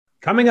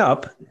Coming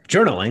up,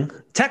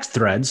 journaling, text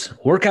threads,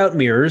 workout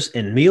mirrors,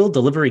 and meal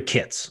delivery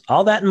kits.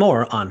 All that and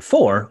more on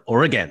For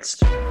or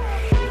Against.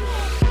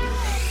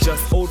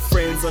 Just old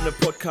friends on the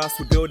podcast,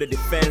 we build a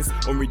defense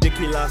on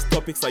ridiculous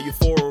topics. Are you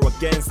for or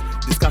against?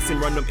 Discussing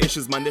random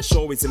issues, man, the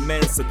show is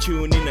immense. So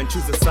tune in and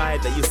choose a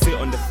side that you sit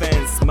on the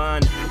fence.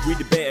 Man, we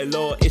debate a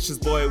lot of issues,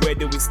 boy, where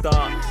do we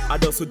start?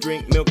 Adults who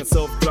drink milk and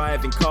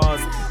self-driving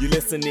cars. You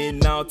listening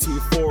now to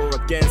For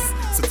or Against.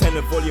 So turn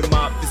the volume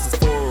up, this is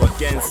For or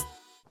Against.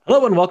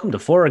 Hello and welcome to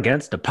For or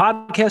Against, a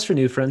podcast for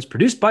new friends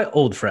produced by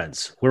old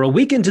friends. We're a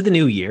week into the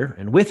new year,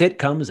 and with it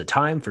comes a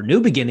time for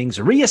new beginnings,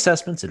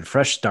 reassessments, and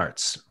fresh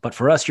starts. But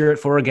for us here at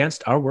For or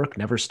Against, our work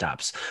never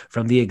stops.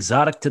 From the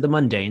exotic to the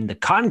mundane, the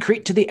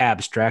concrete to the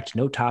abstract,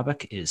 no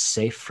topic is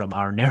safe from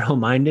our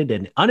narrow-minded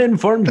and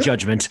uninformed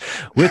judgment.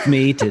 With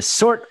me to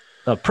sort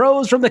the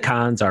pros from the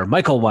cons are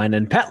Michael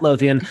Winan, Pat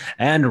Lothian,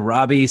 and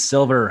Robbie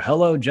Silver.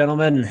 Hello,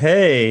 gentlemen.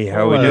 Hey,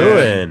 how we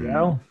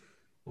doing?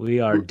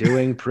 We are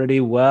doing pretty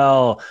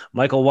well.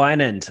 Michael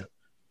Winand,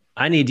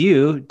 I need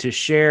you to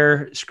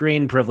share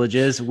screen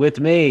privileges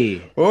with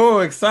me. Oh,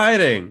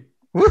 exciting.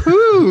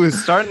 Woohoo!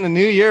 Starting the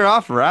new year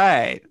off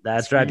right.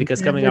 That's right, because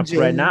coming up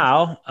right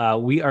now,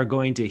 we are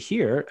going to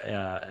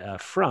hear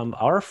from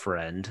our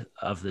friend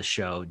of the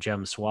show,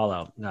 Jem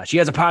Swallow. She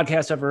has a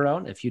podcast of her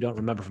own, if you don't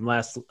remember from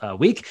last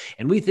week,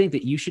 and we think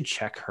that you should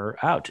check her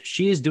out.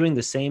 She is doing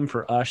the same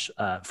for us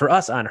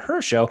on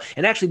her show.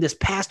 And actually, this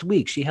past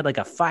week, she had like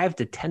a 5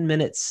 to 10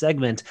 minute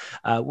segment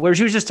where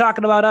she was just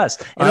talking about us.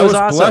 And I it was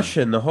was awesome.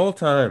 blushing the whole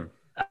time.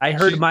 I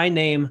heard my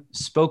name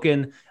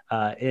spoken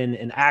in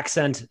an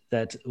accent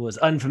that was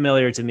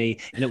unfamiliar to me,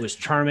 and it was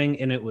charming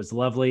and it was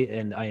lovely,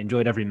 and I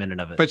enjoyed every minute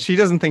of it. But she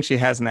doesn't think she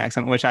has an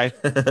accent, which I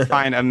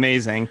find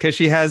amazing because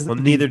she has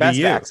neither the best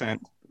do you.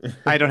 accent.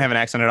 I don't have an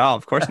accent at all.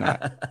 Of course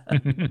not.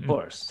 Of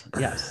course.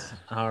 Yes.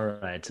 All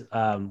right.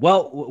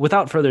 Well,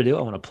 without further ado,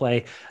 I want to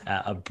play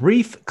a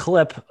brief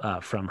clip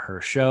from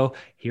her show.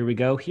 Here we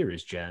go. Here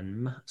is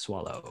Jem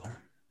Swallow.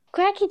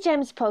 Quirky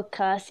Gems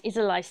podcast is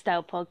a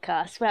lifestyle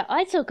podcast where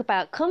I talk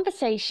about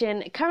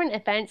conversation, current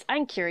events,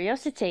 and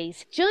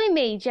curiosities. Join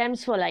me, Jem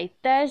Swallow,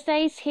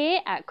 Thursdays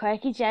here at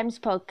Quirky Gems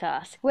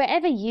podcast,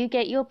 wherever you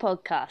get your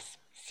podcasts.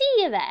 See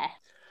you there.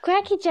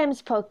 Quirky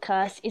Gems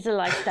podcast is a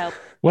lifestyle.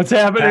 What's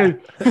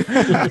happening?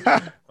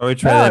 Let me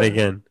try that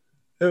again.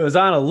 It was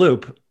on a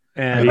loop.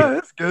 And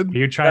That's good. Are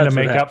you trying That's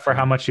to make what up for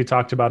how much you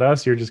talked about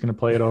us? You're just going to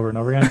play it over and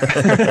over again?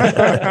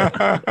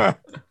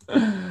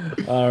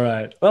 all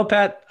right. Well,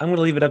 Pat, I'm going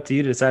to leave it up to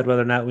you to decide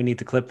whether or not we need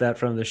to clip that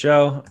from the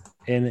show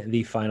in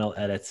the final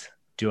edit.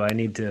 Do I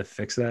need to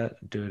fix that?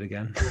 Do it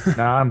again?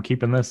 Nah, I'm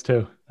keeping this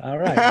too. All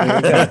right. There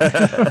we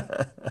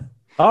go.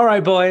 All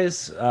right,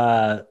 boys.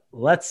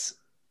 Let's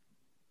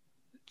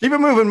Keep it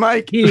moving,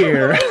 Mike.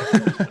 hear.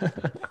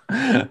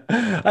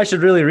 I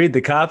should really read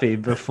the copy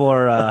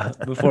before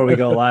we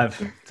go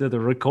live to the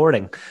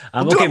recording.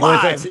 Do it boys,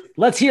 live.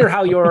 let's hear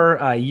how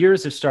your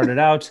years have started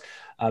out.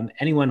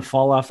 Anyone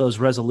fall off those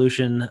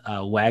resolution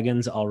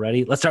wagons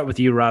already? Let's start with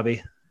you,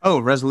 Robbie. Oh,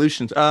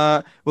 resolutions.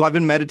 Well, I've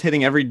been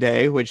meditating every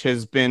day, which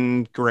has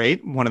been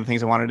great. One of the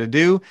things I wanted to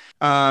do.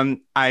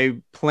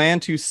 I plan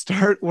to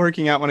start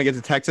working out when I get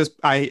to Texas.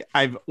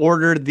 I've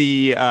ordered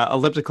the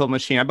elliptical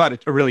machine. I bought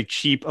a really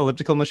cheap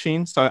elliptical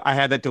machine, so I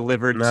had that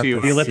delivered Not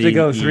to. The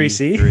Elliptigo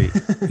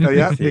 3C. Oh,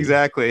 yeah,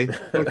 exactly.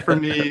 Look for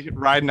me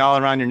riding all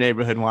around your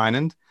neighborhood,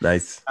 whining.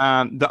 Nice.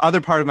 The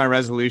other part of my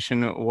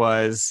resolution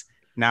was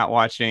not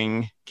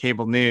watching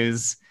cable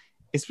news.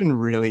 It's been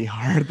really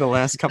hard the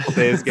last couple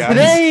days, guys.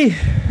 Today,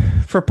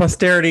 for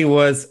posterity,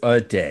 was a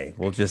day.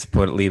 We'll just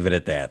leave it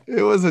at that.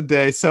 It was a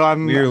day, so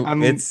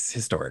It's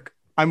historic.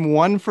 I'm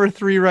 1 for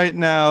 3 right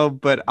now,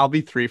 but I'll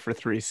be 3 for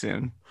 3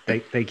 soon.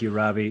 Thank you,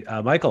 Robbie.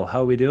 Michael,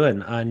 how are we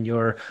doing on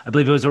your? I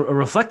believe it was a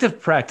reflective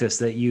practice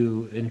that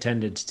you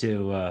intended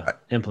to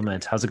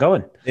implement. How's it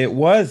going? It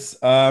was.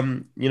 I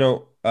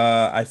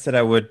said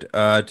I would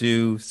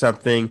do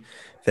something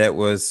that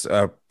was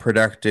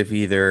productive,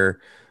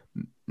 either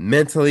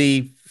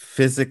mentally,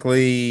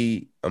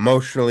 physically,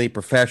 emotionally,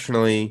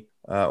 professionally,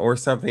 or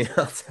something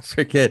else. I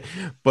forget.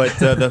 But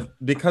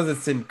because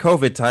it's in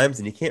COVID times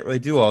and you can't really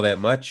do all that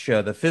much,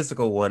 the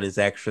physical one has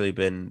actually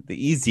been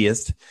the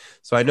easiest.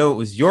 So I know it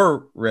was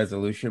your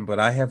resolution, but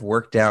I have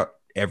worked out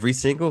every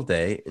single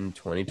day in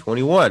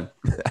 2021.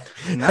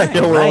 I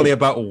know we're only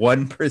about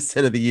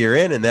 1% of the year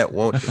in, and that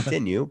won't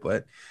continue,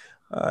 but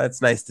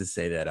it's nice to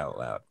say that out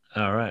loud.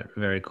 All right.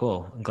 Very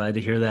cool. I'm glad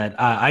to hear that.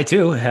 I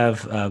too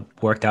have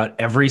worked out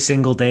every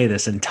single day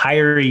this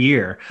entire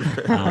year,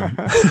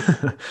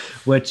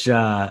 which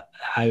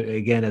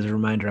again, as a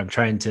reminder, I'm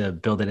trying to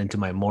build it into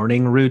my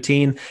morning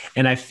routine.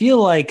 And I feel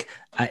like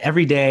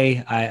every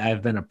day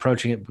I've been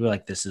approaching it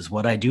like, this is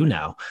what I do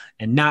now,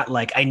 and not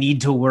like I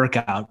need to work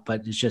out,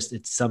 but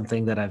it's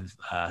something that I've,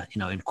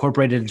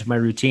 incorporated into my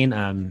routine.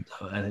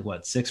 I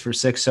think 6 for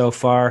 6 so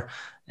far.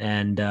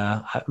 And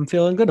I'm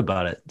feeling good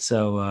about it.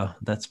 So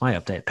that's my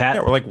update. Pat?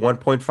 Yeah, we're like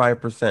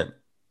 1.5%.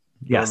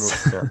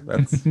 Yes.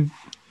 That's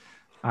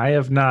I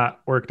have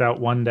not worked out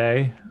one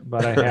day,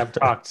 but I have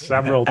talked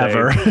several days.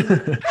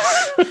 Ever.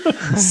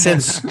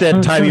 Since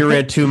that time you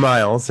ran 2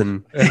 miles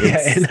and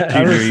and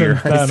Ever junior year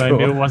since high then, I school.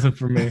 knew it wasn't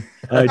for me.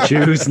 I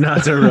choose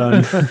not to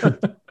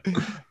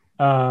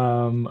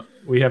run.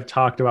 We have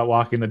talked about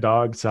walking the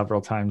dog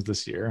several times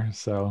this year,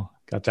 so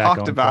got that Talked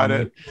going about for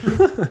it.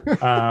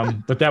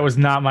 me. But that was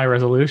not my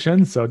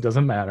resolution, so it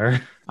doesn't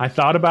matter. I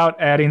thought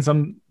about adding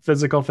some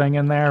physical thing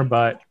in there,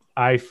 but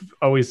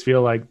always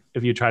feel like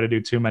if you try to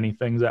do too many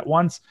things at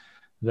once,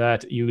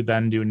 that you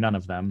then do none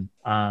of them.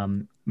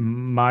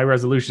 My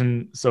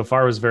resolution so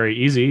far was very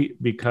easy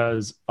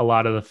because a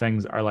lot of the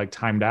things are like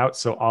timed out.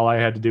 So all I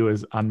had to do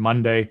is on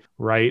Monday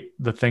write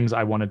the things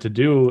I wanted to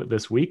do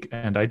this week,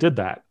 and I did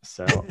that.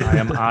 So I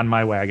am on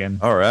my wagon.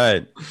 All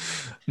right.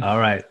 All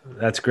right.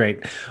 That's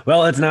great.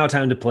 Well, it's now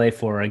time to play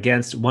for or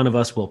against. One of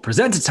us will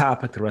present a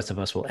topic. The rest of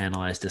us will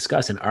analyze,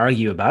 discuss, and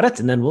argue about it.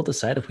 And then we'll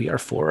decide if we are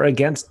for or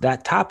against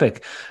that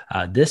topic.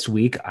 This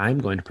week, I'm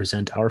going to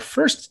present our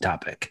first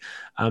topic.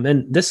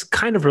 And this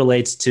kind of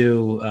relates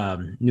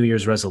to New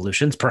Year's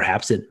resolutions.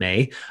 Perhaps it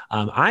may.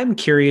 I'm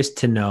curious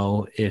to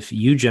know if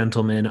you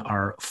gentlemen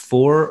are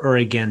for or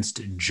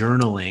against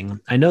journaling.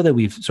 I know that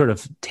we've sort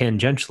of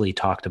tangentially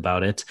talked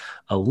about it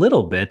a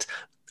little bit.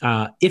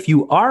 If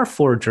you are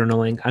for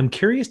journaling, I'm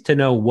curious to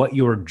know what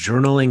your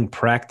journaling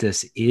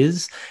practice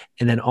is.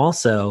 And then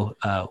also,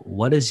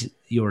 what is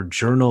your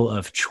journal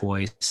of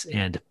choice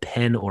and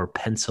pen or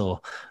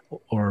pencil,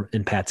 or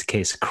in Pat's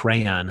case,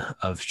 crayon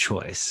of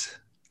choice?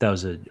 That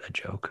was a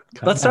joke.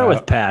 Let's start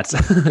with Pat.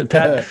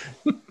 Pat,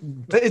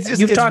 It's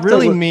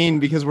really mean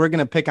because we're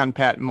gonna pick on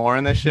Pat more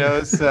in the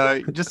show.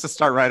 So just to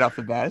start right off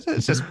the bat,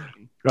 it's just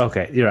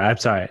okay. I'm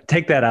sorry.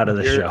 Take that out of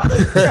the show.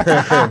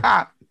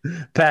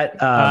 Pat,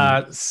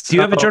 do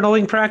you have a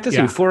journaling practice?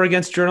 Yeah. Are you for or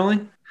against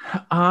journaling?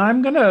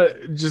 I'm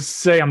gonna just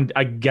say I'm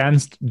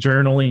against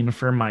journaling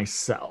for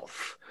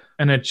myself,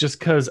 and it's just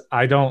because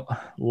I don't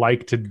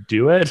like to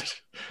do it.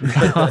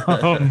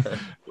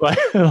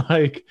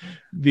 Like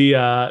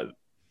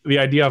the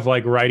idea of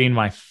like writing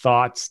my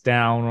thoughts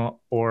down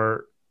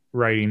or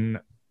writing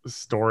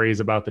stories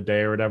about the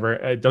day or whatever,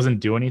 it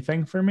doesn't do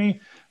anything for me.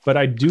 But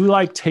I do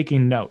like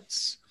taking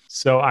notes.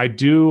 So I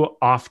do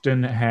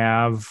often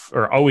have,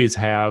 or always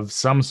have,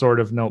 some sort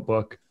of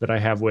notebook that I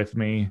have with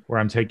me where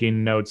I'm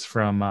taking notes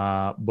from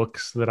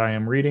books that I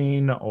am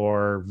reading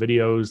or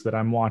videos that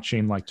I'm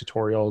watching, like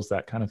tutorials,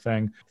 that kind of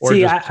thing. Or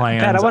just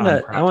plans. Pat,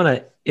 I want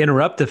to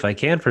interrupt if I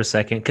can for a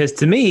second, because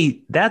to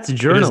me, that's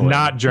journaling. It is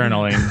not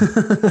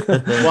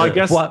journaling. Well, I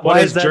guess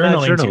why is that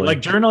journaling? not journaling?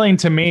 Like journaling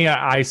to me,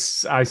 I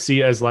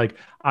see as like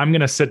I'm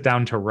gonna sit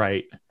down to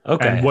write.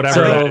 Okay. And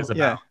whatever that is about.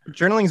 yeah,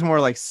 journaling is more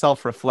like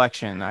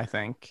self-reflection, I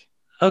think.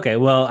 Okay,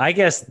 well, I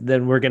guess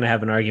then we're going to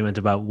have an argument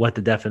about what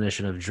the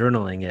definition of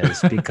journaling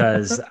is,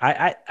 because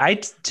I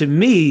to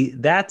me,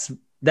 that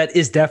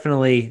is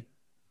definitely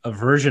a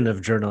version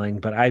of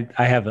journaling, but I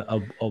have a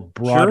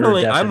broader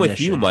Journaling, definition. I'm with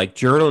you, Mike.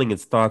 Journaling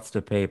is thoughts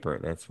to paper.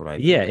 That's what I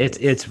think. Yeah,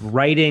 it's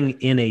writing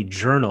in a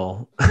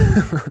journal.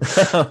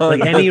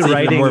 Like any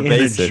writing in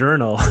a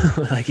journal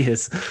like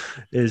is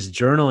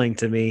journaling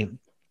to me.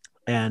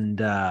 And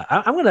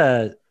I'm going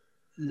to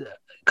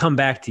come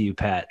back to you,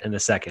 Pat, in a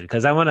second,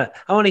 because I want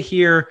to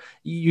hear.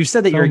 You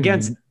said that you're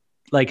against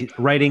like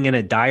writing in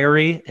a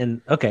diary,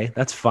 and okay,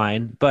 that's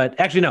fine. But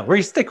actually, no, we're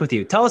gonna stick with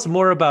you. Tell us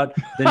more about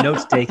the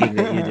notes taking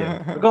that you do.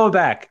 We're going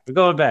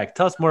back.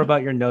 Tell us more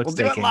about your notes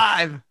taking. We'll do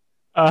it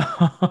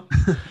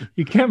live.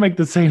 You can't make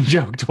the same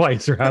joke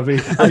twice,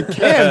 Robbie. I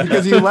can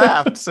because you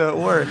laughed, so it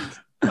worked.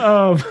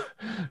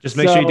 Just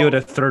make sure you do it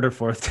a third or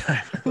fourth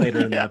time later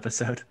in the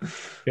episode.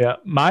 Yeah,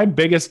 my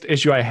biggest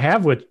issue I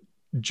have with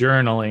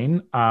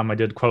journaling, I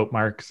did quote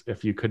marks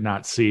if you could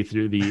not see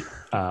through the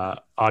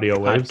audio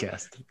waves,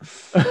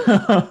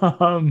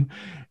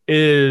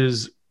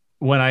 is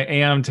when I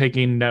am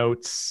taking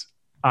notes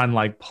on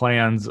like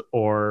plans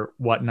or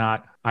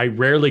whatnot, I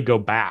rarely go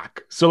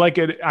back. So like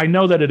I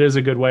know that it is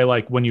a good way,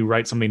 like when you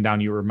write something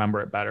down, you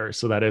remember it better.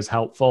 So that is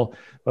helpful.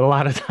 But a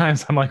lot of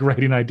times I'm like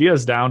writing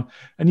ideas down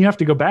and you have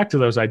to go back to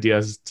those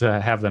ideas to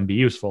have them be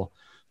useful.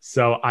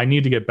 So I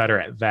need to get better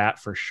at that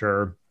for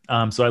sure.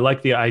 So I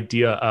like the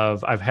idea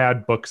of, I've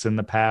had books in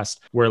the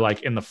past where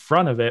like in the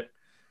front of it,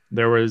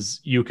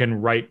 you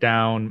can write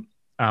down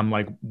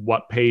like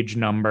what page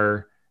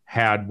number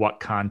had what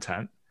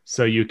content.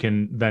 So you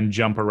can then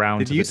jump around.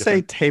 Did you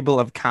say table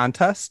of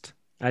contest?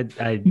 I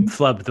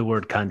flubbed the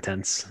word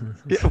contents.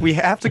 We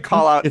have to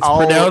call out. It's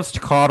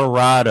pronounced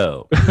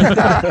Colorado.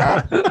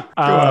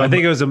 I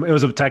think it was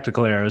a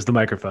technical error. It was the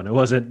microphone. It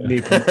wasn't me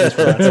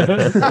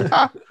mispronouncing.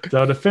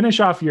 So to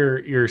finish off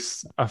your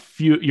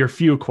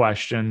few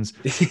questions,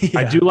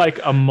 I do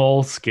like a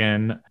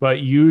moleskin,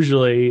 but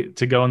usually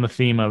to go in the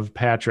theme of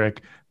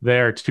Patrick,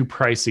 they're too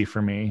pricey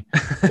for me.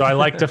 So I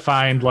like to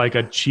find like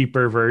a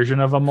cheaper version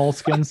of a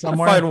moleskin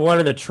somewhere. Find one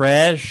in the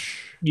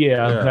trash.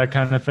 Yeah, that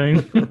kind of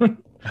thing.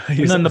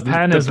 And then the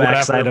pen is the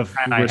backside of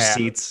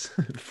receipts.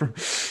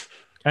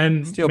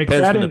 And steal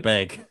pens from the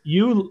bank.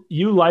 You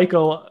like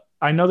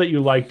I know that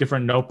you like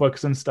different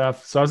notebooks and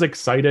stuff. So I was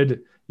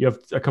excited you have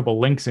a couple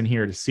links in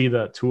here to see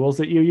the tools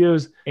that you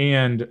use.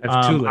 And I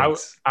have two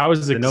links. I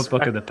was the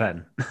notebook and the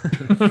pen.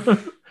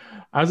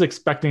 I was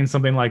expecting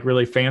something like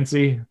really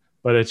fancy,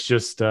 but it's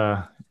just it's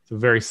a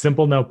very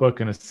simple notebook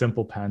and a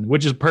simple pen,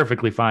 which is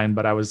perfectly fine.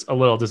 But I was a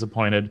little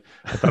disappointed.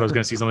 I thought I was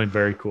going to see something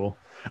very cool.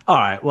 All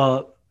right.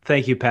 Well,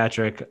 thank you,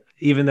 Patrick.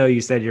 Even though you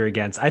said you're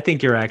against, I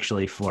think you're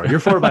actually for. You're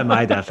for by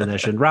my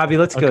definition. Robbie,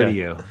 let's go to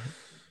you.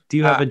 Do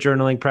you have a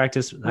journaling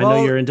practice? I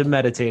know you're into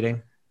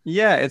meditating.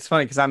 Yeah, it's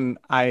funny because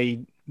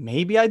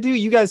maybe I do.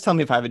 You guys tell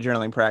me if I have a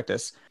journaling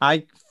practice.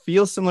 I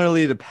feel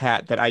similarly to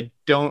Pat that I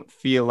don't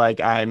feel like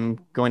I'm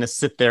going to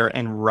sit there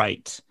and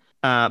write.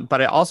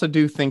 But I also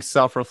do think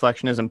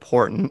self-reflection is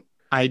important.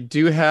 I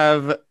do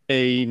have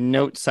a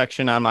note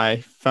section on my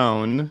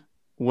phone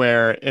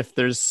where if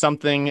there's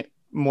something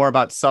more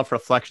about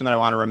self-reflection that I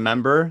want to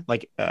remember,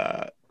 like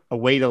a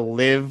way to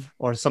live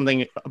or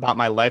something about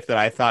my life that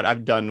I thought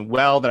I've done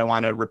well that I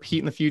want to repeat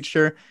in the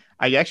future,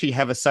 I actually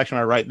have a section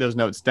where I write those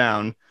notes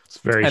down. It's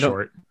very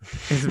short.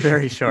 It's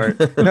very short.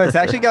 No, it's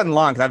actually gotten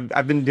long because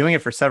I've been doing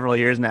it for several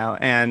years now,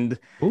 and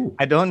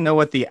I don't know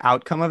what the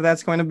outcome of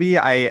that's going to be.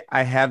 I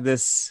have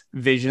this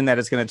vision that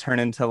it's going to turn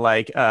into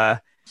like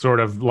a sort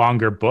of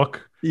longer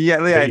book. Yeah.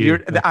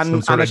 On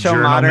the show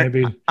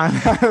Modern,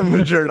 on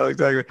the journal,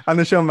 exactly. On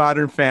the show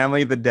Modern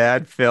Family, the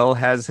dad Phil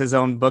has his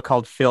own book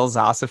called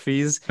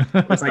Philosophies.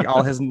 It's like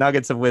all his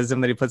nuggets of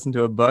wisdom that he puts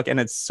into a book, and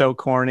it's so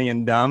corny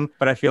and dumb.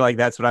 But I feel like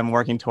that's what I'm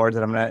working towards,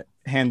 that I'm gonna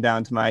hand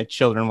down to my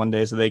children one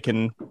day so they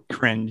can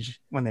cringe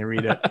when they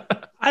read it.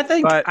 I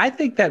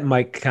think that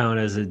might count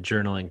as a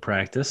journaling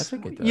practice. I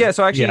think it does. Yeah.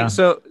 So actually,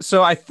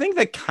 so I think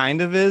that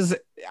kind of is.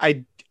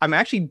 I'm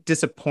actually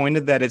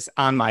disappointed that it's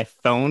on my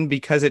phone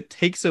because it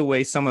takes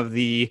away some of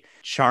the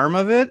charm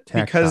of it.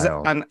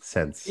 Tactile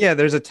sense. Yeah,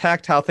 there's a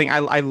tactile thing.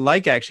 I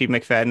like actually,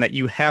 McFadden, that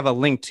you have a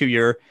link to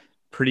your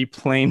pretty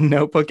plain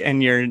notebook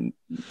and your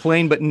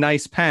plain but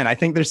nice pen. I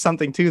think there's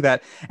something to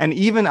that. And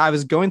even I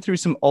was going through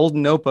some old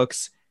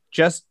notebooks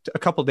just a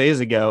couple days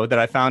ago that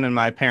I found in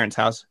my parents'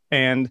 house.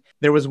 And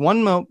there was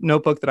one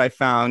notebook that I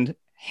found,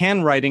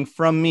 handwriting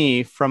from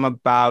me from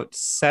about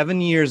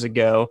 7 years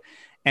ago.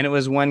 And it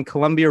was when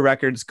Columbia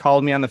Records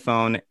called me on the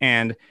phone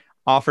and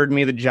offered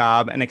me the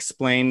job and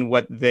explained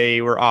what they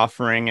were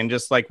offering and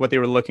just like what they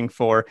were looking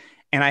for.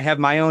 And I have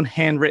my own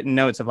handwritten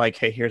notes of like,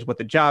 hey, here's what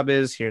the job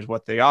is. Here's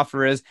what the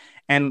offer is.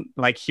 And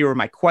like, here were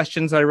my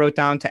questions that I wrote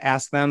down to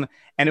ask them.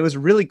 And it was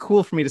really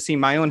cool for me to see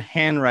my own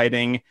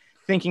handwriting,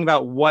 thinking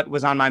about what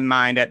was on my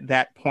mind at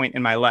that point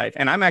in my life.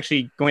 And I'm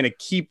actually going to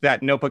keep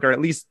that notebook, or at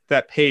least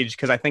that page,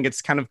 because I think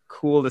it's kind of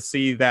cool to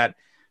see that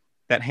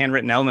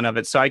handwritten element of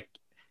it. So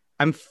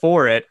I'm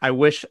for it. I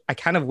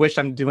kind of wish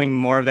I'm doing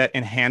more of that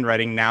in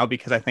handwriting now,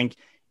 because I think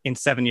in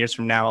 7 years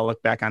from now, I'll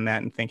look back on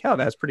that and think, oh,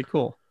 that's pretty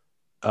cool.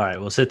 All right,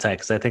 well, sit tight,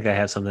 because I think I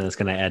have something that's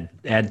going to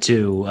add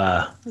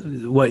to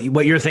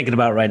what you're thinking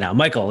about right now.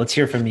 Michael, let's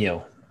hear from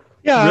you.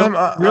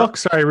 Yeah,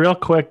 real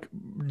quick,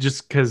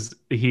 just because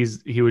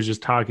he was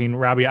just talking,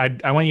 Robbie.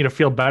 I want you to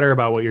feel better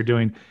about what you're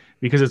doing,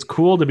 because it's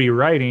cool to be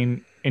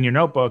writing in your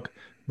notebook.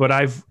 But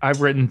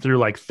I've written through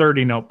like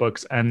 30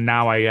 notebooks, and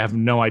now I have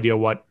no idea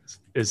what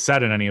is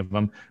said in any of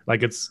them.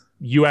 Like,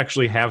 you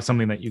actually have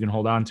something that you can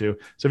hold on to.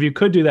 So if you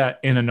could do that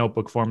in a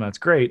notebook form, that's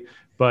great.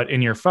 But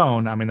in your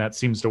phone, I mean, that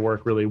seems to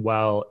work really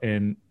well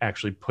in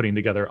actually putting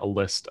together a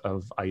list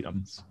of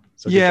items.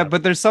 So yeah,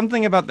 but there's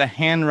something about the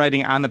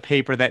handwriting on the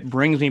paper that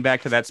brings me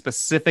back to that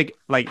specific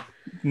like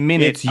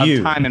minute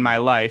of time in my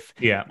life.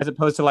 Yeah. As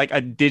opposed to like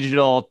a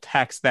digital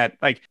text that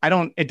like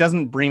it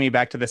doesn't bring me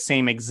back to the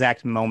same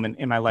exact moment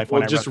in my life.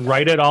 Well, just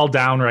write it all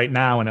down right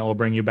now and it will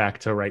bring you back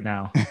to right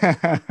now.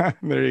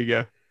 There you go.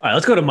 All right,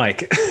 let's go to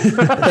Mike.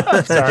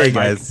 Sorry,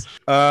 guys.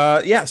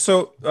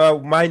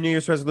 So my New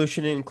Year's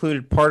resolution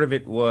included, part of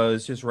it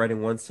was just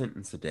writing one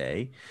sentence a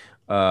day.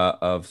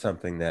 Of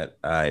something that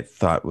I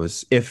thought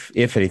was, if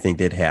anything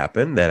did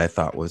happen, that I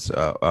thought was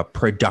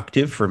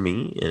productive for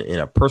me in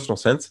a personal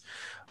sense.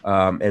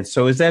 And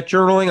so is that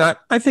journaling?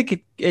 I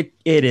think it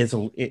is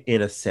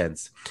in a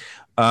sense.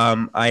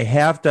 I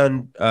have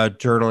done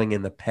journaling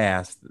in the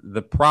past.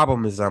 The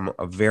problem is I'm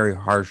a very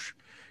harsh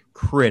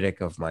critic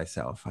of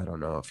myself. I don't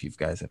know if you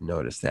guys have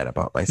noticed that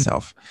about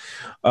myself.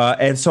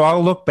 And so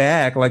I'll look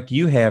back like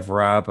you have,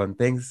 Rob, on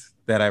things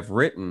that I've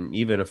written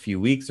even a few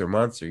weeks or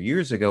months or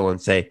years ago and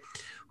say,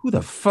 who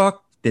the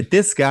fuck did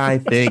this guy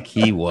think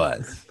he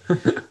was?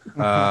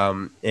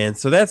 And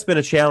so that's been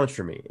a challenge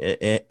for me.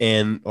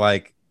 And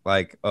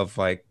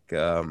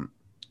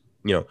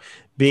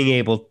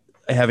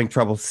having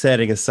trouble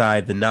setting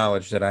aside the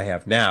knowledge that I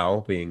have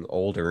now, being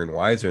older and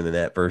wiser than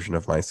that version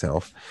of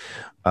myself.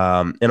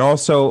 And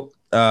also,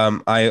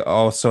 I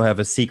also have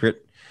a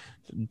secret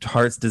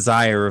heart's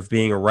desire of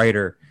being a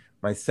writer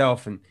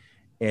myself.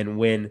 And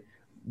when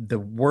the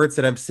words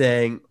that I'm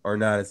saying are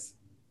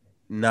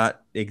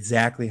not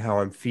exactly how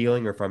I'm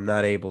feeling, or if I'm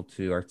not able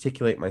to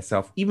articulate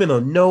myself, even though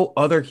no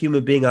other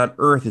human being on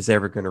earth is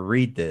ever going to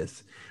read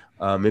this,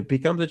 it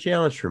becomes a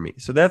challenge for me.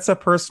 So that's a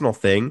personal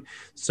thing.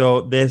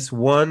 So this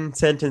one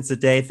sentence a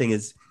day thing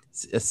is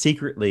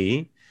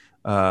secretly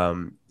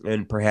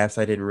and perhaps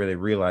I didn't really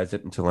realize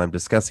it until I'm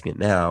discussing it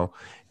now,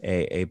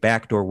 a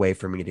backdoor way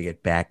for me to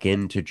get back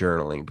into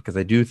journaling, because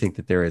I do think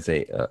that there is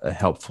a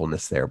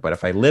helpfulness there. But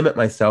if I limit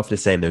myself to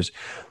saying there's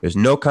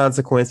no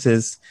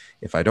consequences,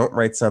 if I don't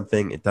write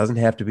something, it doesn't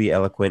have to be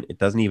eloquent. It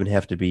doesn't even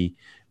have to be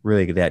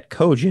really that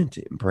cogent.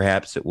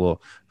 Perhaps it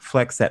will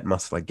flex that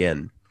muscle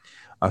again.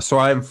 So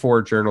I'm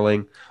for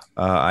journaling.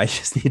 I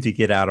just need to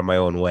get out of my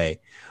own way.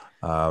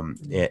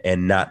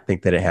 And not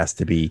think that it has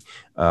to be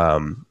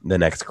the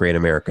next great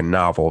American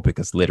novel,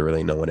 because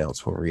literally no one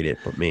else will read it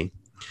but me.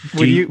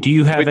 Do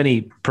you have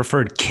any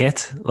preferred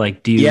kit?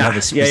 Like, do you have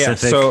a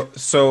specific? Yeah.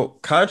 So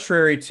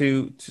contrary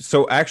to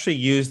actually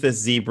use this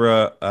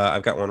Zebra.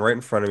 I've got one right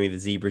in front of me, the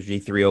Zebra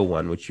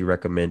G301, which you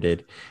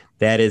recommended.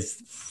 That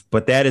is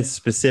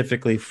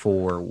specifically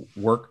for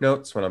work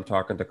notes when I'm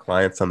talking to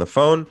clients on the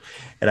phone,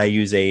 and I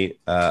use a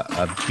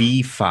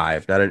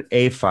B5, not an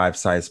A5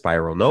 size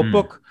spiral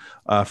notebook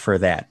for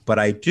that. But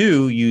I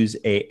do use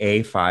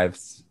a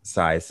A5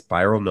 size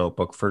spiral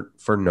notebook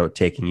for note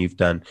taking. You've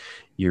done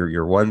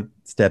your one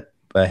step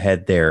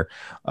ahead there.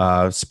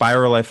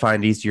 Spiral I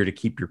find easier to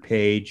keep your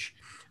page.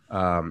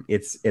 And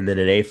then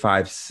an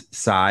A5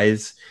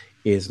 size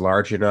is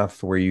large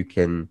enough where you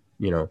can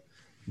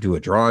do a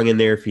drawing in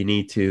there if you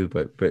need to,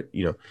 but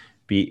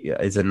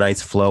is a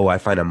nice flow. I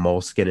find a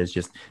Moleskine is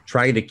just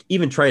trying to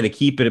keep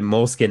it in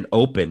Moleskine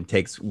open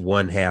takes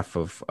one half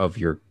of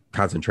your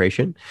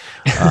concentration.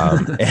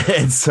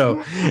 And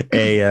so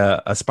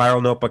a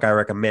spiral notebook I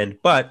recommend.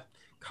 But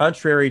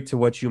contrary to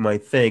what you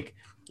might think,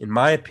 in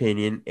my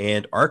opinion,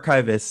 and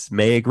archivists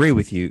may agree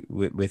with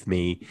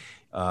me,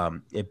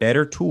 a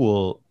better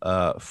tool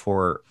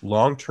for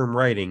long-term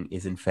writing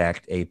is in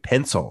fact a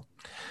pencil.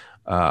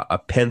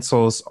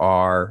 Pencils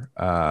are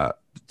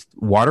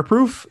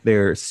waterproof,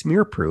 they're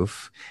smear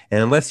proof,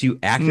 and unless you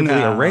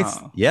actively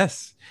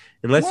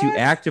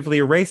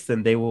erase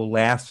them, they will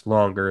last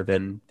longer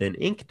than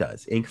ink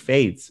does. Ink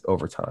fades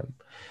over time.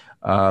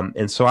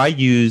 And so I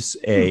use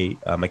a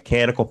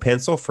mechanical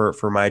pencil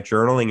for my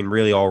journaling and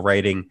really all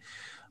writing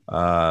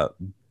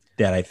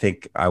that I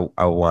think I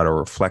want to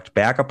reflect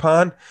back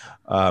upon.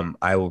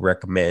 I will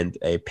recommend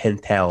a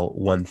Pentel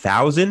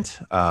 1000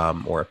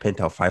 or a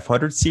Pentel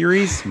 500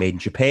 series made in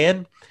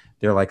Japan.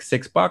 They're like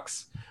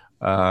 $6.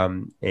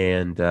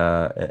 And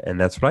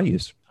that's what I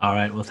use. All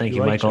right. Well, thank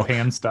you, like Michael.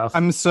 Japan stuff.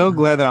 I'm so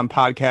glad that on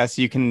podcasts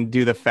you can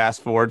do the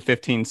fast forward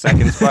 15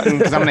 seconds button,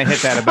 because I'm going to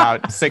hit that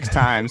about 6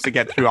 times to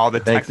get through all the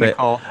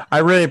technical. I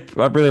really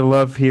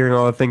love hearing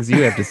all the things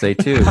you have to say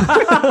too.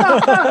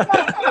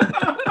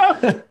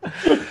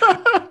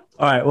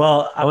 All right.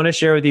 Well, I want to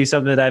share with you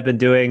something that I've been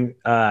doing,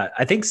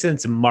 I think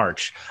since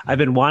March. I've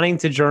been wanting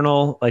to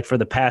journal like for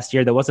the past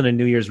year. That wasn't a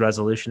New Year's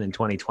resolution in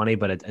 2020,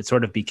 but it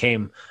sort of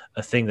became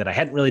a thing that I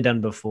hadn't really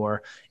done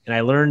before. And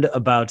I learned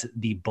about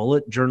the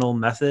bullet journal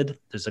method.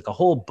 There's like a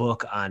whole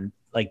book on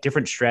like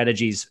different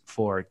strategies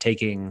for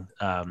taking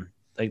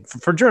like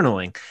for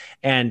journaling.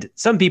 And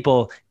some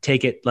people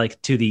take it like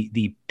to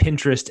the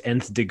Pinterest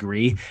nth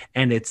degree,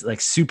 and it's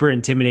like super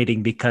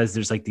intimidating because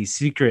there's like these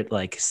secret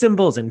like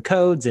symbols and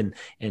codes and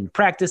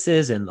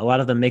practices, and a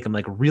lot of them make them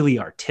like really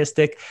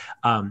artistic.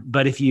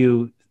 But if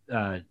you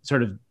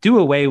sort of do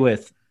away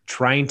with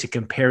trying to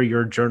compare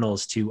your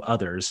journals to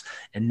others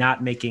and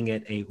not making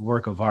it a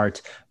work of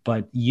art,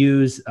 but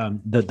use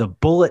the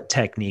bullet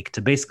technique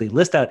to basically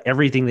list out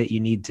everything that you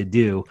need to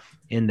do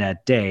in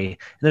that day.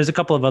 And there's a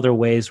couple of other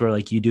ways where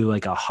like you do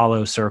like a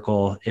hollow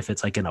circle if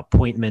it's like an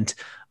appointment,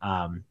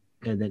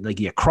 and then like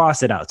you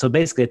cross it out. So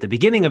basically at the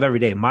beginning of every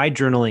day, my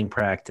journaling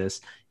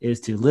practice is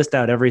to list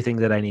out everything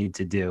that I need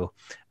to do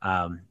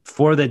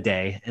for the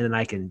day, and then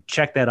I can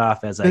check that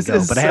off as I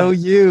go. But I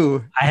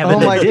have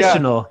an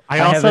additional. I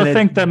also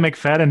think that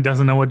McFadden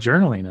doesn't know what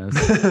journaling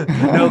is.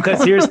 No,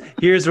 because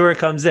here's where it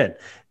comes in.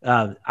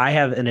 I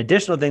have an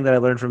additional thing that I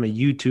learned from a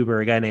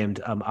YouTuber, a guy named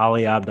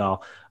Ali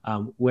Abdal,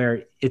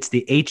 where it's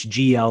the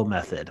HGL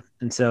method.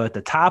 And so at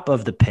the top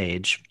of the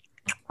page,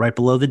 right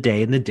below the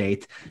day and the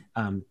date,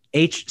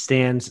 H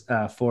stands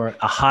for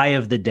a high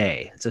of the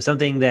day. So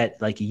something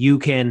that like you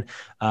can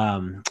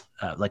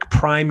like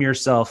prime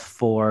yourself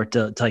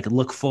to like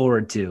look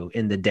forward to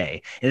in the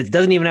day. And it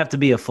doesn't even have to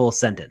be a full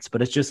sentence,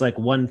 but it's just like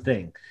one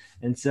thing.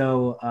 And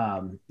so,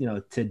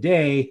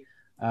 today,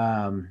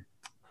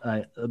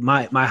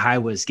 my high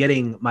was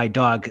getting my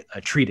dog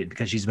treated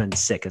because she's been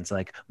sick. And so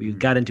like we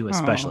got into a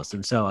specialist.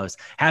 And so I was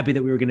happy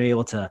that we were going to be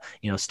able to,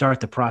 start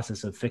the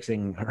process of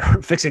fixing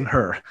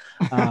her.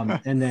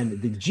 And then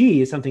the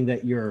G is something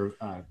that your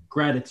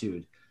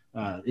gratitude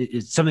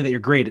is something that you're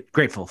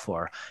grateful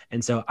for.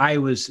 And so I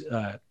was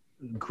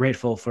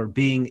grateful for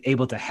being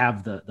able to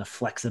have the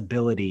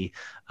flexibility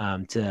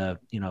to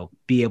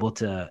be able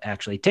to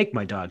actually take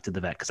my dog to the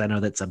vet, because I know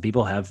that some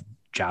people have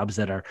jobs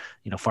that are,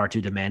 far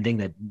too demanding,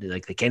 that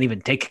like they can't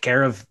even take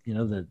care of,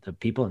 the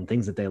people and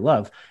things that they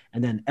love.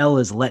 And then L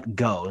is let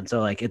go. And so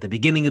like at the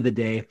beginning of the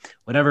day,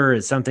 whatever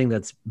is something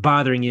that's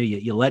bothering you,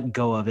 you let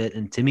go of it.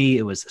 And to me,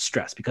 it was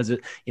stress because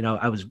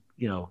I was,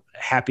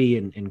 happy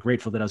and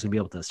grateful that I was gonna be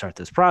able to start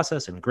this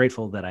process, and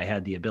grateful that I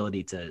had the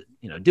ability to,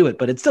 do it.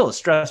 But it's still a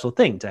stressful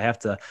thing to have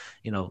to,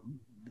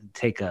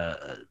 take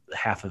a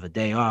half of a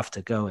day off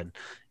to go and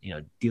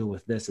deal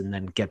with this and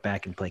then get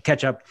back and play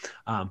catch up.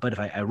 But if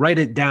I write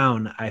it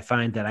down, I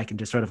find that I can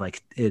just sort of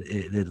like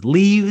it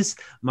leaves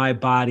my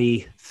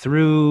body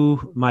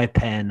through my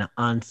pen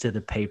onto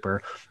the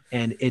paper,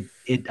 and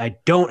I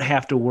don't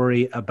have to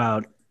worry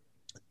about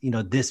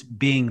this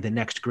being the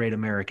next great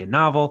American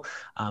novel.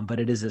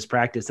 But it is this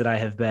practice that I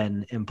have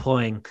been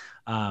employing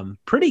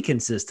pretty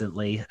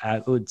consistently. I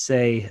would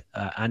say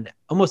on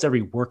almost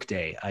every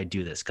workday I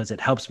do this because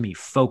it helps me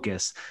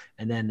focus.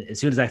 And then as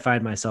soon as I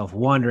find myself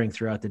wandering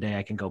throughout the day,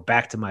 I can go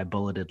back to my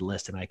bulleted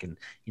list and I can,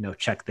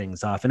 check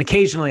things off. And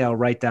occasionally I'll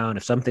write down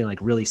if something like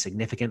really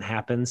significant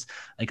happens,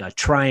 like a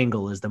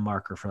triangle is the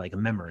marker for like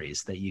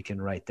memories that you can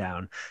write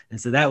down.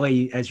 And so that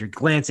way, as you're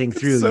glancing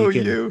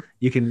through,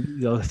 you can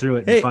go through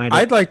it and find it.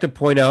 I'd like to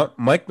point out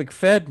Mike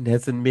McFadden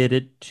has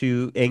admitted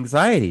to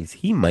anxieties.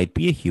 He might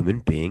be a human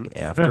being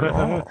after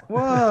all.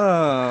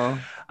 Whoa.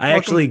 I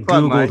actually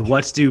Googled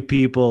what do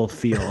people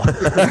feel.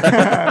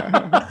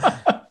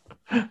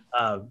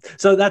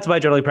 So that's my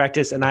journaling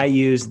practice, and I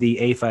use the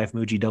A5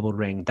 Muji double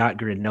ring dot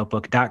grid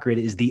notebook. Dot grid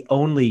is the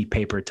only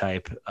paper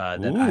type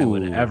that I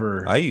would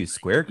ever. I use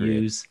square grid.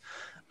 Use.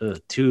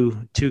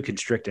 Too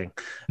constricting.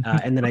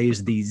 And then I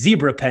use the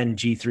Zebra Pen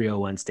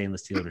G301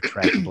 stainless steel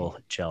retractable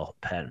gel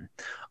pen.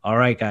 All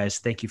right, guys,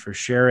 thank you for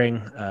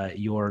sharing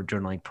your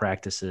journaling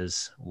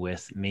practices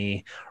with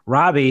me.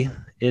 Robbie,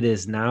 it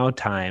is now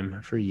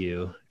time for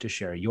you to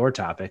share your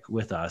topic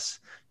with us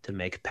to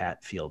make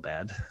Pat feel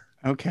bad.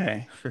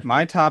 Okay.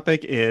 My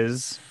topic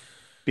is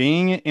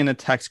being in a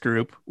text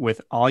group with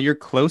all your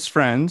close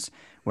friends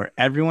where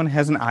everyone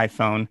has an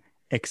iPhone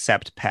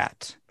except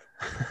Pat.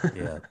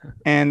 Yeah.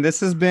 And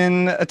this has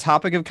been a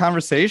topic of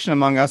conversation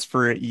among us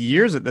for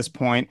years at this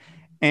point.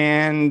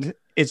 And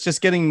it's just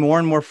getting more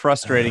and more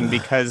frustrating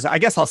because I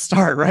guess I'll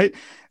start, right?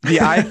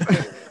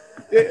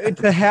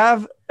 To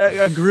have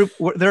a group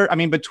where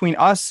between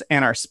us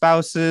and our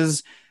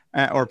spouses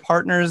or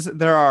partners,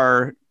 there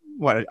are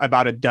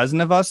about a dozen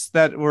of us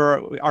that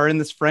are in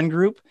this friend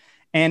group.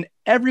 And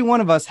every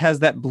one of us has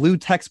that blue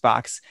text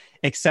box,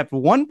 except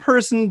one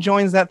person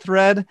joins that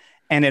thread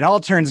and it all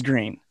turns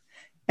green.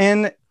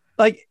 And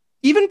like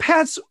even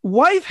Pat's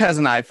wife has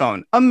an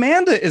iPhone.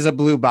 Amanda is a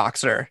blue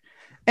boxer.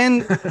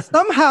 And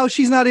somehow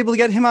she's not able to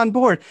get him on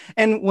board.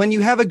 And when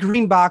you have a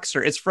green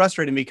boxer, it's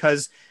frustrating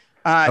because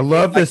I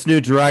love this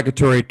new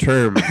derogatory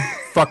term,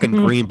 fucking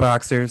green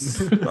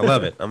boxers. I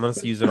love it. I'm going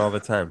to use it all the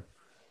time.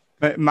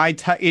 But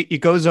it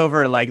goes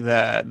over like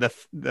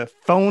the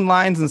phone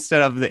lines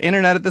instead of the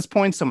internet at this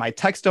point. So my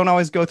texts don't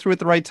always go through at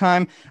the right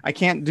time. I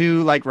can't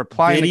do like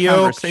reply to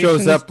conversations.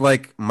 Shows up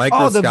like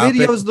microscopic. Oh, the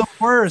video's the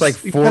worst.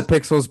 It's like 4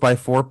 pixels by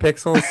 4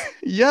 pixels.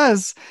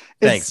 Yes.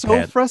 Thanks, it's so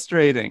Pat.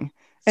 frustrating.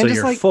 So and just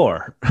you're like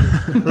 4.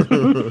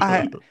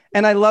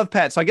 I love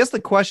Pat. So I guess the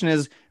question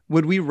is,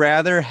 would we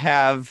rather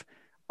have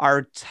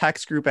our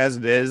text group as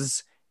it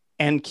is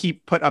and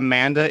put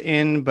Amanda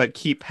in, but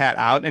keep Pat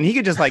out? And he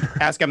could just like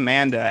ask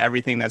Amanda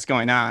everything that's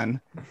going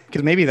on,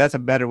 because maybe that's a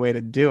better way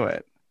to do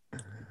it.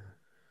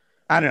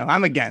 I don't know.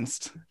 I'm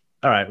against.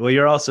 All right. Well,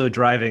 you're also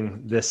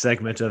driving this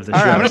segment of the All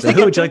show. right, So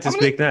who would you like to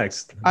speak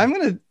next?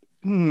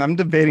 I'm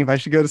debating if I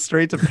should go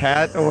straight to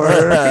Pat or.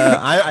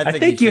 I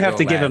think you have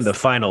to give him the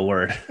final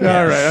word. All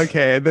right.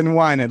 Okay. Then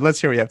whine it. Let's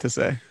hear what you have to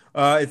say.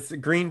 It's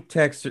green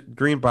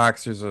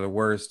boxers are the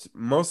worst,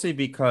 mostly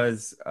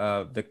because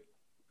I'm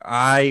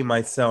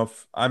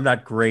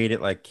not great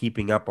at like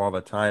keeping up all the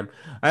time.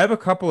 I have a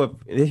couple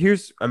of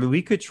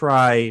we could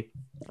try.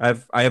 I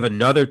have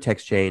another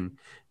text chain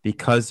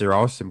because there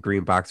are some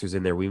green boxers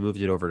in there. We moved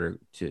it over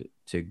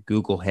to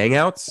Google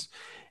Hangouts.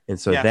 And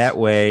so that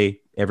way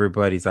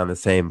everybody's on the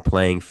same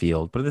playing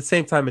field, but at the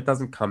same time, it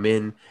doesn't come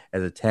in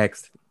as a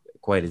text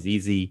quite as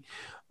easy.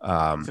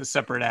 It's a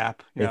separate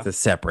app. Yeah. It's a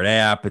separate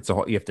app.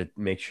 You have to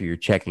make sure you're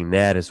checking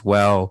that as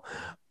well.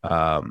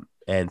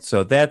 And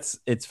so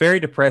it's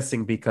very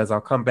depressing because I'll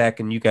come back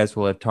and you guys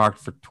will have talked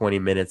for 20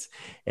 minutes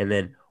and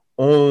then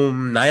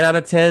 9 out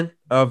of 10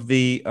 of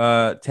the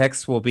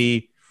texts will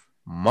be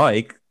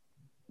Mike,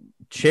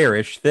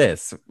 cherish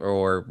this,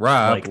 or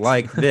Rob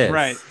like this.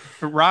 Right.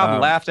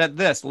 Rob laughed at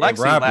this. Lexi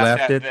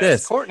laughed at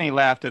this. Courtney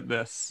laughed at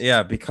this.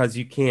 Yeah, because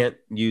you can't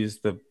use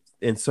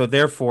and so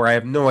therefore I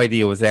have no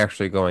idea what's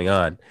actually going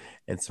on.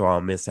 And so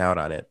I'll miss out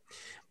on it.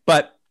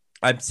 But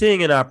I'm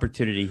seeing an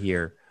opportunity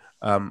here.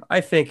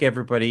 I think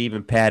everybody,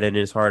 even Pat in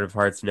his heart of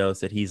hearts, knows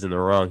that he's in the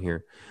wrong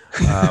here.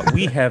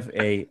 We have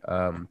a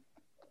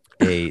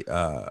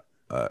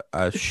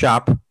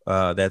shop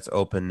that's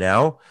open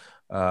now.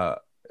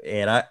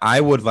 And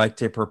I would like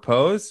to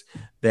propose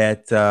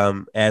that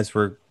as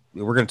we're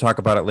going to talk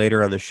about it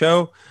later on the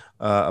show,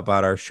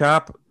 about our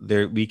shop.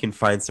 There we can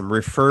find some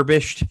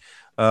refurbished,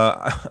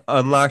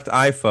 unlocked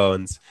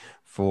iPhones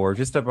for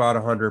just about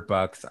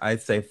 $100.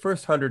 I'd say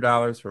first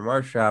 $100 from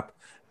our shop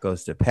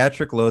goes to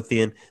Patrick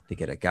Lothian to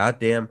get a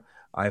goddamn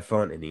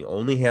iPhone, and he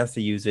only has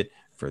to use it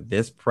for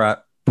this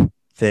prep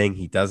thing.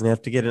 He doesn't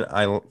have to get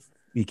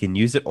he can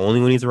use it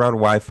only when he's around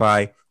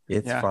Wi-Fi.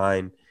 It's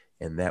fine.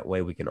 And that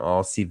way we can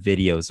all see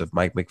videos of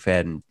Mike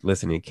McFadden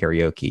listening to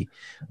karaoke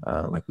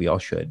like we all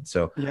should.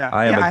 So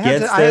I am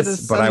against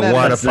this, but I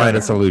want to find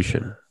a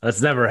solution.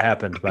 That's never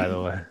happened, by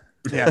the way.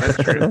 Yeah,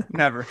 that's true.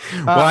 Never.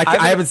 Well,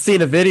 I haven't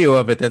seen a video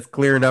of it that's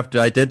clear enough to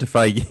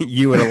identify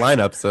you in a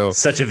lineup. So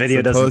such a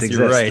video doesn't exist.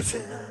 You're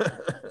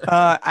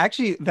right.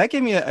 Actually, that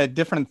gave me a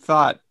different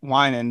thought,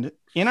 Wynand.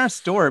 In our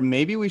store,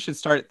 maybe we should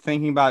start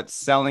thinking about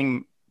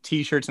selling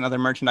T-shirts and other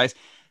merchandise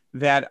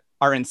that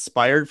are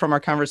inspired from our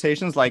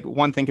conversations. Like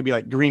one thing could be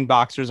like green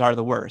boxers are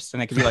the worst,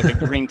 and it could be like a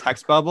green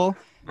text bubble.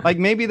 Like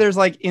maybe there's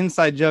like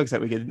inside jokes that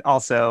we could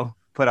also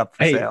put up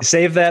for sale.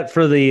 Save that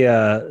for the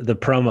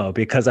promo,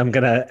 because I'm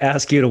gonna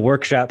ask you to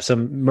workshop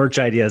some merch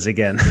ideas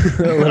again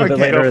a little bit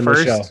later in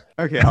the show.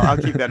 Okay, I'll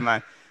keep that in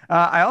mind.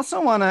 I also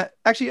want to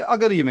I'll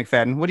go to you,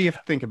 McFadden. What do you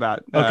think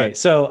about? Okay,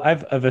 so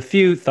I've a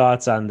few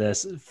thoughts on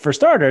this. For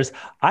starters,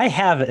 I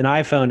have an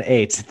iPhone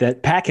 8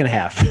 that Pat can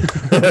have.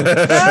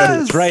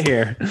 Yes! It's right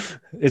here.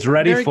 It's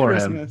ready Merry for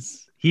Christmas. him.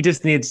 He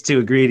just needs to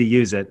agree to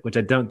use it, which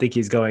I don't think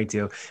he's going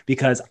to,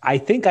 because I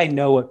think I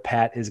know what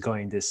Pat is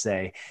going to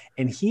say.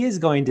 And he is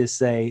going to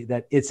say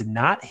that it's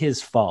not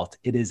his fault.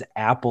 It is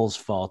Apple's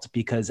fault,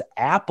 because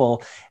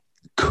Apple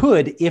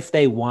could, if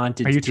they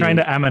wanted to. Are you trying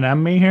to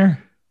M&M me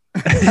here?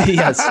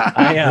 Yes,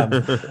 I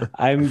am.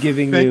 I'm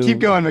giving you. Keep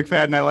going,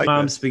 McFadden. I like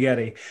mom this.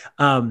 spaghetti.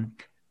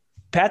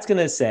 Pat's going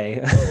to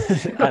say,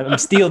 I'm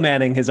steel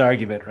manning his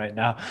argument right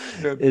now,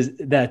 is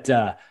that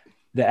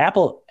the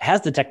Apple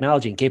has the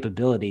technology and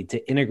capability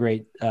to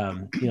integrate,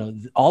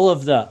 all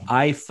of the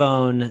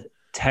iPhone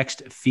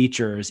text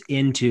features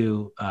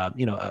into,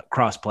 a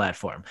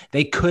cross-platform.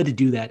 They could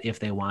do that if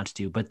they want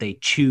to, but they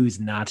choose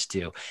not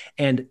to.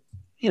 And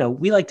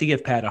we like to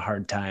give Pat a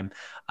hard time,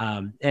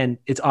 and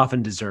it's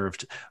often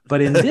deserved.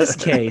 But in this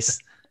case,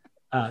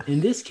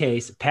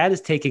 Pat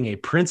is taking a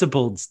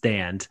principled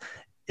stand.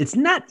 It's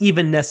not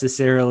even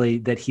necessarily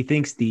that he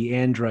thinks the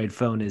Android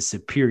phone is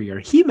superior.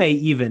 He may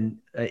even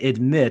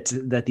admit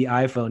that the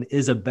iPhone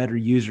is a better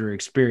user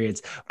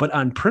experience, but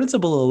on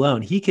principle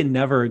alone, he can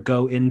never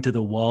go into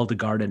the walled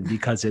garden,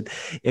 because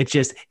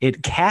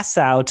it casts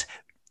out.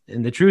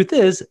 And the truth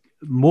is,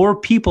 more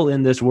people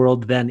in this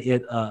world than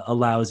it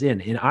allows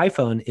in. An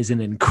iPhone is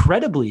an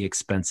incredibly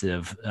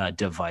expensive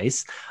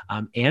device.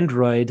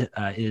 Android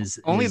is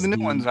only the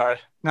new ones are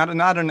not an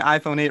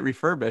iPhone 8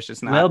 refurbished.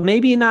 It's not. Well,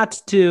 maybe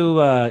not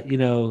to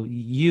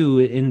you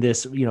in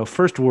this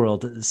first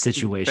world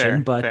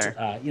situation, but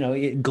fair.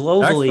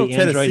 Globally,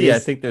 Android I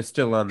think they're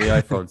still on the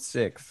iPhone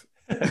 6.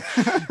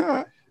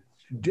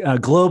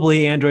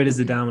 Globally, Android is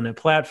the dominant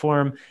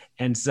platform,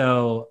 and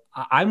so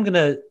I'm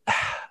gonna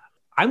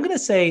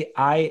say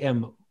I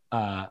am.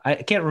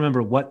 I can't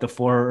remember what the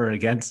for or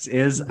against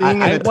is.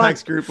 Being in a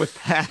text group with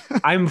Pat.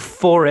 I'm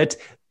for it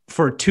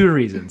for two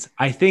reasons.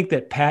 I think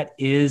that Pat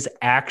is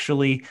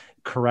actually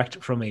correct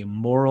from a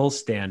moral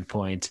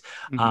standpoint.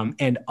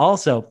 And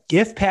also,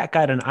 if Pat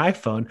got an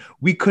iPhone,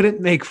 we couldn't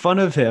make fun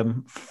of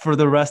him for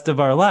the rest of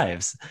our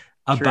lives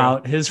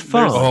about his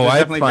phone.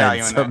 I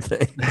find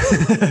something.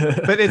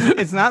 But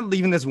it's not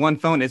even this one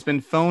phone. It's been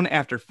phone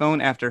after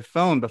phone after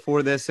phone.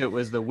 Before this, it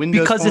was the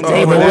Windows because phone.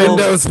 It's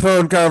Windows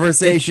phone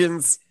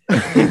conversations.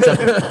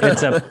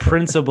 It's a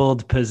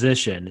principled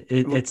position.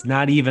 It's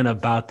not even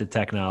about the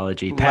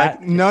technology. Pat,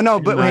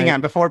 but hang on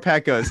before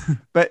Pat goes.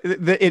 But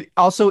it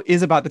also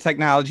is about the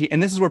technology,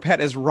 and this is where Pat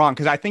is wrong,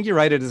 because I think you're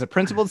right. It is a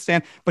principled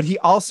stand, but he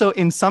also,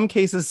 in some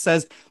cases,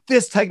 says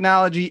this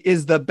technology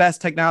is the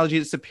best technology.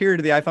 It's superior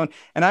to the iPhone.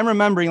 And I'm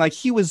remembering,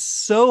 he was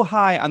so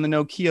high on the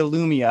Nokia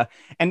Lumia,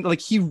 and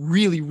he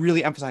really,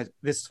 really emphasized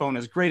this phone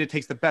is great. It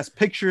takes the best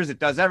pictures. It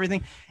does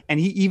everything, and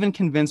he even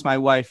convinced my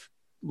wife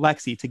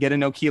Lexi to get a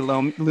Nokia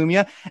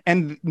Lumia,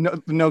 and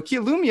the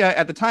Nokia Lumia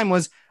at the time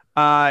was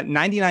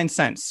 99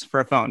 cents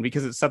for a phone,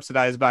 because it's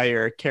subsidized by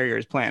your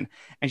carrier's plan.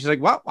 And she's like,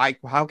 well,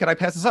 how could I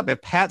pass this up?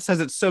 If Pat says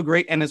it's so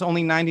great and it's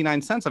only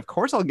 99 cents, of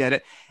course I'll get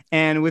it.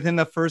 And within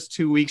the first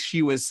 2 weeks,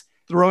 she was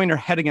throwing her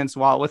head against the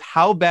wall with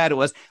how bad it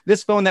was.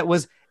 This phone that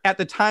was at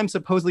the time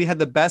supposedly had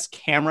the best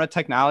camera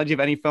technology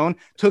of any phone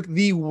took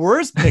the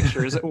worst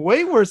pictures,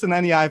 way worse than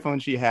any iPhone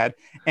she had.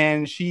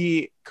 And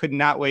she could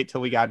not wait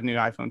till we got a new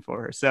iPhone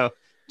for her. So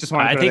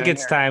I think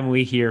it's time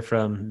we hear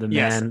from the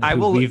man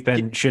we've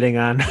been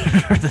shitting on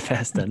for the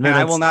past 10 minutes. And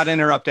I will not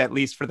interrupt, at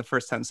least for the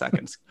first 10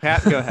 seconds.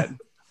 Pat, go ahead.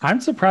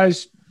 I'm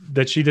surprised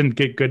that she didn't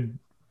get good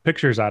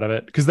pictures out of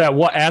it, because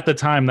at the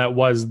time that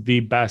was the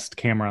best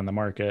camera on the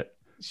market.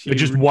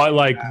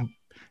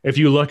 If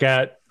you look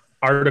at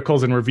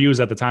articles and reviews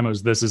at the time,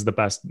 this is the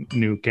best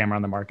new camera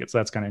on the market. So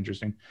that's kind of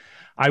interesting.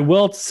 I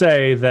will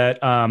say that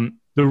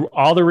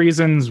all the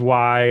reasons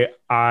why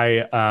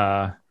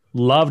I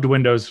loved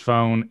Windows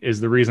Phone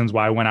is the reasons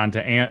why I went on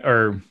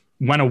to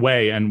went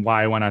away and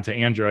why I went on to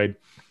Android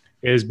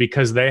is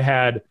because they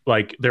had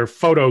like their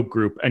photo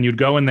group, and you'd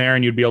go in there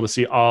and you'd be able to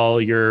see all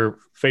your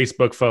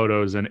Facebook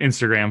photos and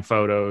Instagram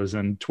photos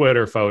and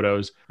Twitter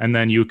photos. And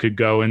then you could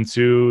go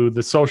into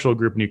the social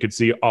group and you could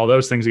see all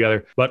those things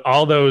together. But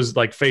all those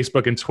like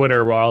Facebook and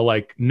Twitter were all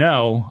like,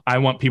 no, I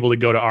want people to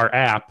go to our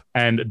app,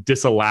 and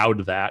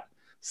disallowed that.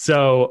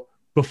 So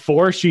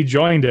before she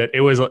joined it,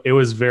 it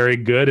was very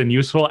good and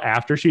useful.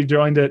 After she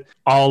joined it,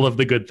 all of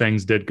the good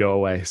things did go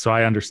away. So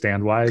I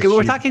understand why. Okay,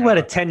 we're talking about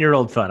a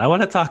 10-year-old phone. I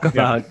want to talk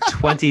about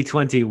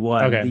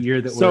 2021, okay. the year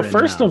that so we're in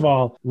first now. of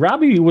all,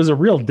 Robbie was a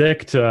real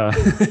dick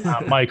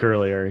to Mike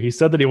earlier. He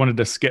said that he wanted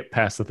to skip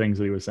past the things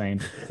that he was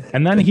saying.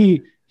 And then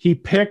he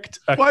picked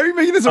a, Why are you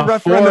making this a a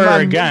referendum for or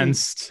on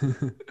against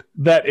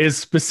that is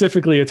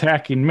specifically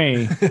attacking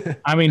me.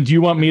 I mean, do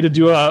you want me to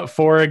do a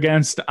for or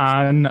against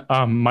on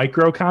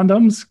micro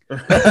condoms?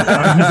 Is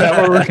that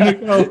where we're going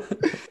to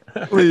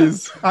go?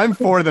 Please. I'm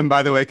for them,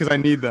 by the way, because I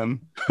need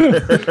them.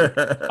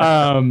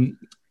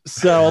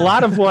 So a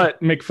lot of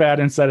what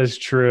McFadden said is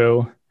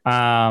true.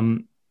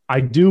 I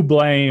do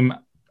blame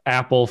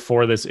Apple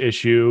for this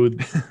issue.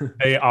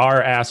 They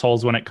are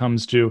assholes when it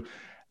comes to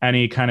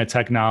any kind of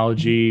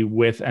technology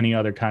with any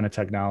other kind of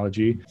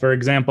technology. For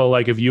example,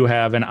 like if you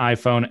have an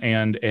iPhone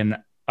and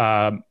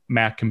an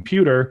Mac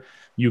computer,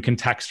 you can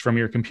text from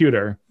your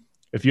computer.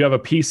 If you have a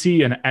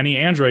PC and any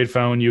Android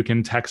phone, you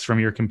can text from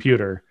your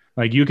computer.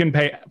 Like you can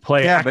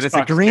play. Yeah, but it's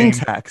a Xbox green games.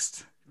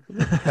 text.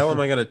 How am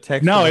I going to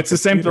text? No, my it's the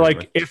same thing. computer?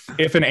 Like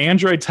if an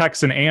Android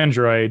texts an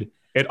Android,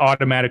 it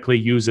automatically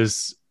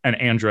uses an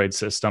Android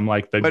system,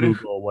 like the But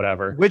Google,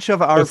 whatever. Which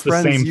of our It's the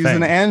friends same use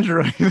an thing.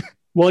 Android?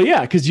 Well,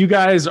 yeah, because you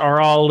guys are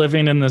all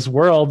living in this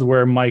world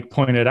where Mike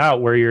pointed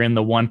out where you're in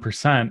the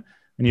 1%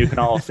 and you can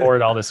all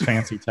afford all this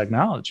fancy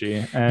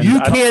technology. And You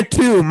I don't- can't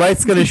too.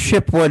 Mike's gonna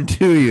ship one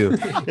to you.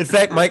 In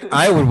fact, Mike,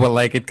 I would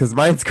like it because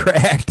mine's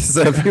cracked.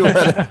 So if you want,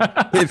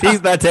 if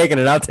he's not taking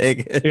it, I'll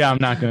take it. Yeah, I'm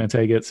not going to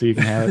take it, so you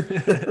can have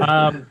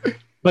it.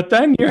 But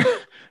then you're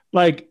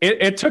like,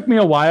 it took me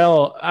a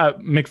while.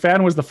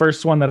 McFadden was the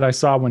first one that I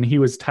saw when he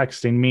was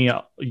texting me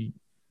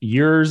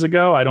years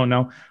ago. I don't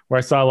know, where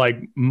I saw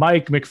like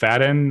Mike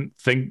McFadden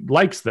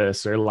likes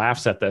this or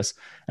laughs at this.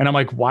 And I'm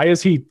like, why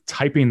is he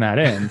typing that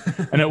in?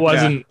 And it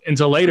wasn't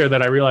until later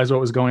that I realized what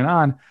was going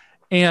on.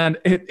 And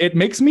it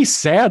makes me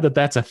sad that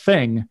that's a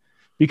thing,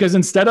 because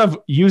instead of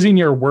using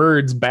your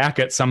words back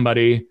at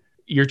somebody,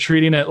 you're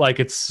treating it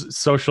like it's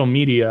social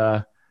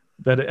media,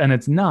 and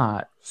it's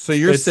not. So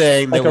you're It's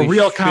saying like that a we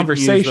real shouldn't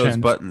conversation. use those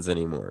buttons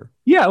anymore?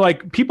 Yeah,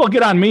 like people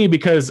get on me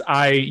because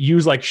I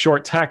use like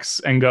short texts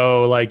and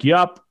go like,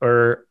 yup,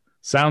 or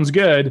sounds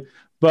good.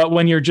 But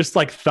when you're just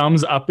like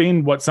thumbs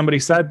upping what somebody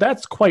said,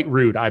 that's quite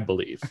rude, I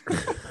believe.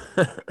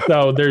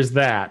 So there's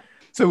that.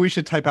 So we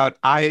should type out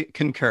I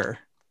concur.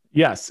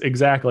 Yes,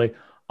 exactly.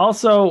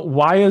 Also,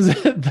 why is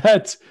it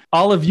that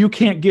all of you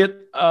can't get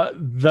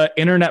the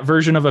internet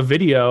version of a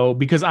video?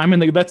 Because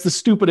that's the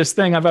stupidest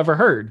thing I've ever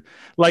heard.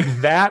 Like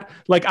that,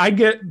 like I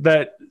get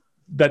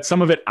that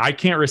some of it I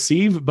can't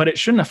receive, but it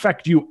shouldn't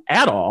affect you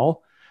at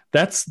all.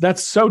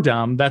 That's so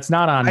dumb. That's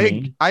not on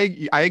me.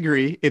 I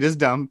agree. It is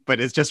dumb,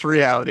 but it's just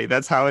reality.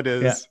 That's how it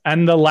is. Yeah.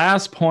 And the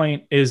last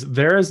point is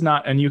there is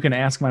not, and you can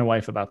ask my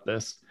wife about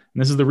this.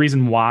 And this is the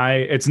reason why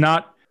it's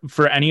not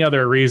for any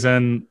other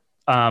reason.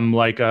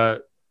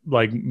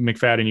 Like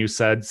McFadden, you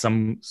said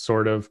some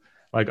sort of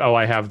like, oh,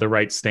 I have the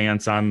right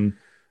stance on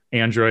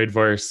Android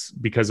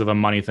because of a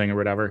money thing or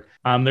whatever.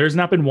 There's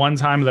not been one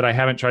time that I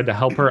haven't tried to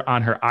help her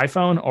on her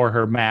iPhone or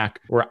her Mac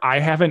where I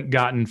haven't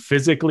gotten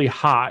physically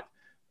hot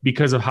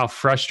because of how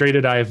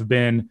frustrated I have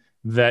been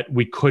that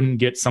we couldn't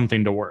get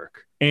something to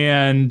work.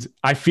 And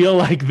I feel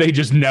like they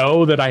just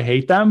know that I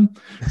hate them.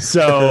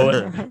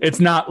 So it's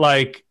not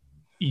like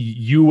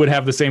you would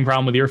have the same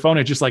problem with your phone.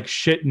 It's just like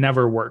shit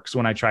never works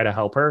when I try to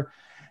help her.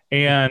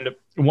 And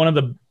one of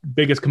the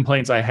biggest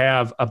complaints I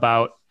have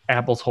about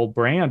Apple's whole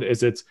brand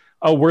is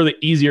we're the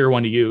easier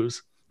one to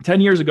use.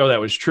 10 years ago,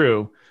 that was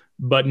true.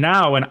 But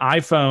now an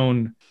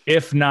iPhone,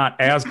 if not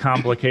as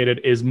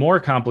complicated, is more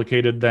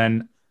complicated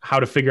than how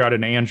to figure out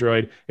an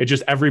Android. It's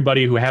just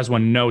everybody who has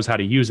one knows how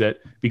to use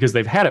it because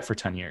they've had it for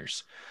 10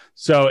 years.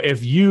 So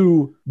if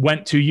you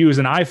went to use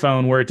an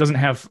iPhone where it doesn't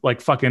have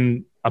like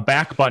fucking a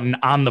back button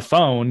on the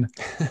phone,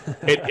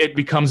 it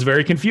becomes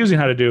very confusing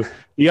how to do.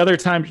 The other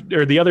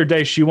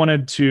day, she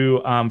wanted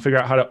to figure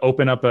out how to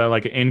open up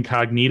an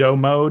incognito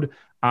mode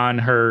on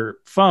her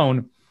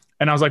phone.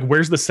 And I was like,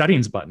 where's the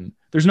settings button?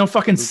 There's no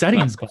fucking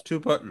settings button. 2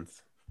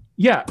 buttons.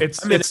 Yeah,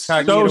 it's I mean, it's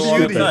incognito so all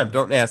the stupid. time.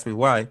 Don't ask me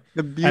why.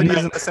 The beauty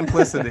is in the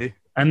simplicity.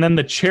 And then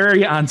the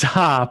cherry on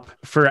top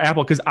for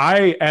Apple, because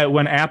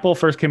when Apple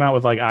first came out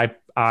with like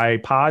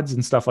iPods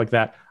and stuff like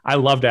that, I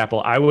loved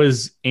Apple. I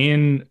was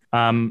in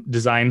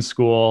design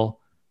school.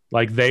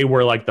 Like they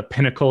were like the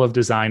pinnacle of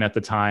design at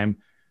the time.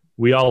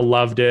 We all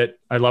loved it.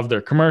 I loved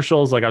their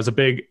commercials. Like I was a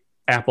big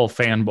Apple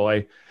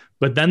fanboy,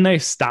 but then they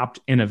stopped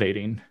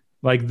innovating.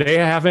 Like they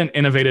haven't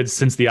innovated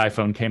since the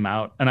iPhone came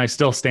out. And I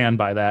still stand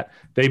by that.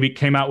 They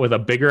came out with a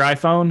bigger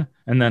iPhone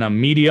and then a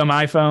medium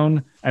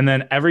iPhone. And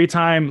then every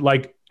time,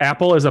 like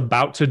Apple is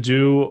about to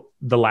do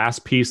the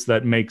last piece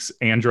that makes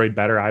Android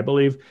better, I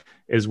believe,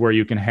 is where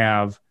you can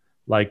have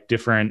like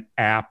different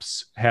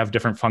apps have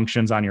different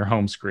functions on your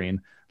home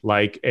screen,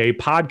 like a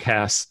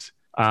podcast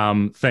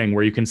thing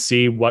where you can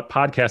see what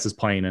podcast is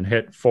playing and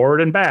hit forward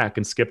and back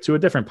and skip to a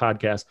different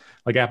podcast.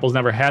 Like Apple's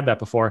never had that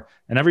before.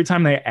 And every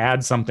time they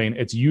add something,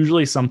 it's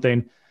usually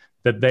something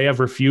that they have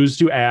refused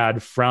to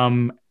add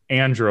from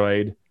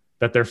Android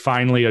that they're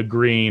finally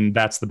agreeing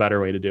that's the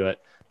better way to do it.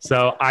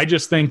 So I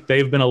just think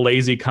they've been a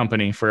lazy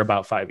company for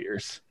about 5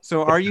 years.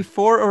 So are you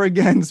for or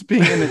against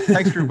being in a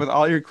text group with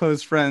all your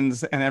close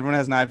friends and everyone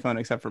has an iPhone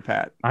except for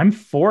Pat? I'm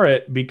for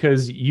it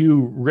because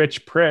you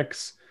rich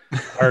pricks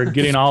are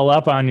getting all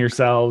up on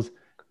yourselves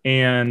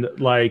and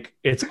like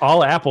it's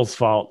all Apple's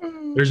fault.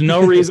 There's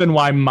no reason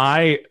why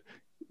my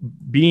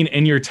being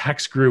in your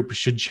text group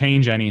should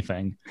change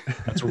anything.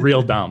 That's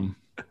real dumb.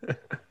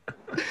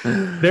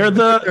 They're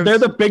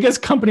the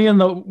biggest company in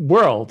the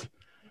world.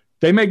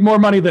 They make more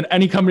money than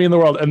any company in the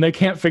world, and they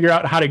can't figure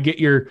out how to get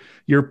your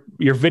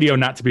video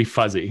not to be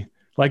fuzzy.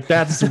 Like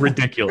that's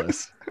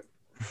ridiculous.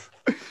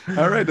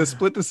 All right, a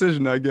split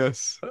decision, I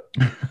guess.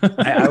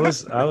 I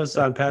was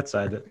on Pat's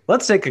side.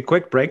 Let's take a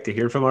quick break to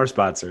hear from our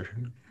sponsor.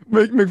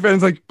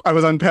 McFadden's like, I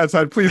was on Pat's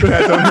side. Please,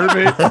 Pat, don't hurt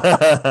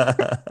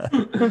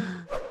me.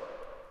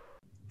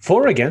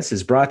 For or Against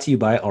is brought to you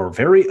by our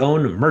very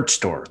own merch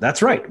store.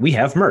 That's right, we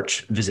have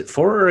merch. Visit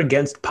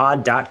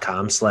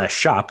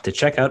fororagainstpod.com/shop to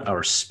check out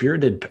our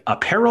spirited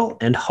apparel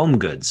and home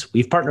goods.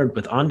 We've partnered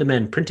with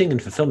on-demand printing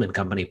and fulfillment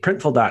company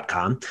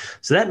Printful.com,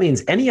 so that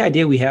means any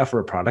idea we have for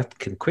a product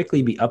can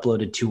quickly be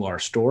uploaded to our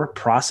store,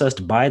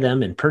 processed by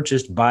them, and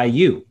purchased by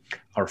you.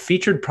 Our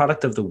featured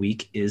product of the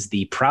week is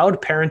the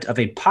proud parent of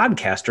a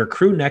podcaster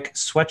crew neck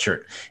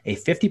sweatshirt, a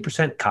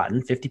 50%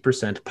 cotton,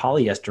 50%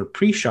 polyester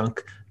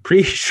pre-shrunk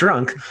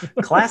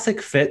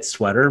classic fit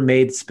sweater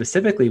made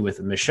specifically with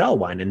Michelle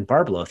Winan,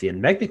 Barb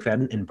Lothian, Meg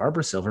McFadden, and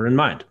Barbara Silver in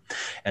mind.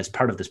 As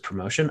part of this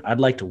promotion,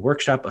 I'd like to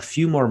workshop a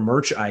few more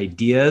merch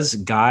ideas.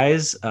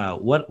 Guys,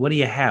 what do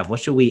you have? What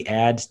should we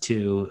add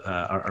to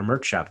our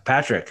merch shop?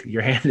 Patrick,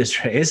 your hand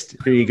is raised.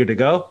 Are you good to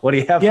go? What do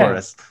you have for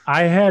us?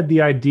 I had the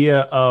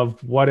idea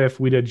of what if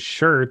we did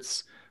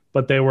shirts,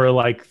 but they were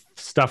like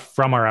stuff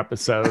from our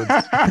episodes.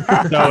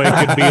 So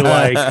it could be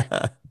like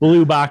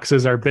blue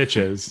boxes are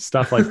bitches,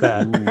 stuff like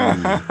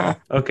that.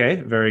 Okay,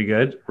 very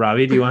good.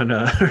 Robbie, do you want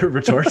to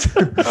retort?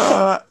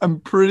 I'm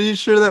pretty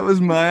sure that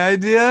was my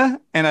idea,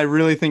 and I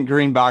really think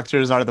green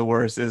boxers are the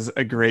worst is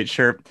a great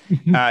shirt.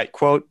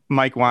 Quote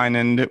Mike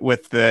Winan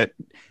with the,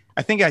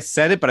 I think I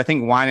said it, but I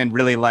think Winan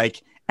really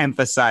like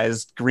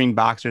emphasized green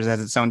boxers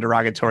as its own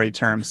derogatory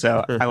term.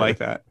 So I like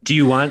that. Do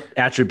you want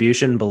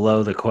attribution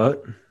below the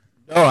quote?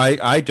 No,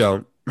 I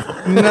don't.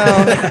 No.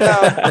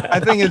 I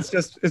think it's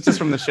just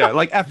from the show.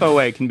 Like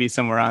FOA can be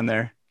somewhere on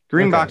there.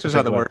 Green boxers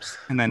are the worst.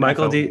 And then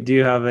Michael, do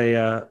you have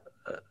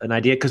an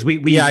idea? Because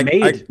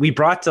we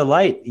brought to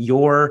light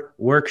your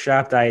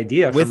workshopped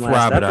idea with from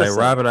last episode.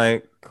 Rob and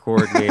I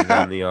coordinated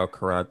on the Al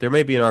Karat. There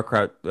may be an Al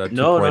Karat 2.0.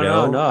 No.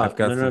 I've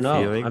got some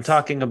feelings. I'm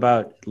talking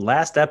about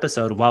last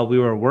episode while we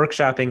were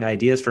workshopping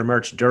ideas for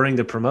merch during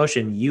the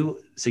promotion.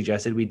 You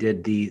suggested we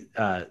did the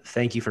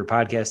 "Thank you for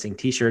podcasting"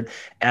 T-shirt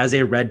as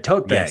a red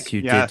tote bag. Yes,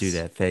 you did do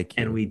that. Thank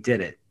you. And we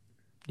did it.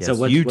 Yes,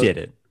 so you did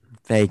it.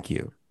 Thank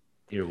you.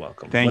 You're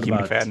welcome. Thank you,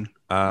 McFadden.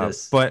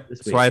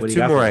 So I have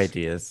two more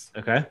ideas.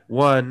 Okay.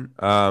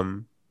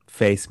 One,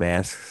 face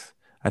masks.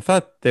 I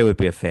thought they would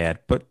be a fad,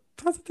 but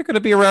I thought they're going to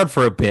be around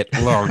for a bit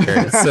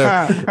longer.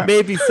 So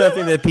maybe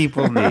something that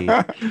people need.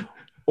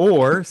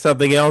 Or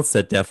something else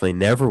that definitely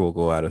never will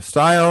go out of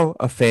style,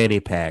 a fanny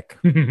pack.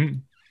 So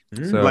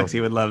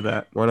Lexi would love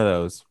that. One of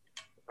those.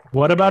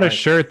 What about a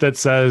shirt that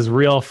says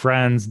 "Real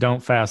friends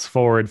don't fast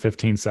forward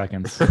 15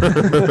 seconds"?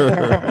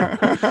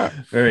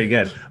 Very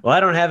good. Well, I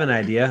don't have an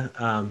idea,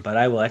 but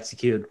I will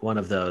execute one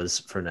of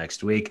those for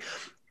next week.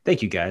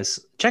 Thank you, guys.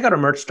 Check out our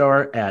merch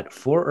store at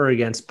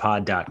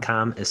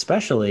fororagainstpod.com,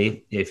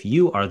 especially if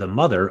you are the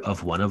mother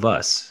of one of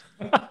us.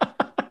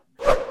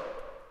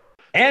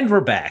 And we're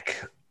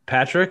back.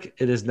 Patrick,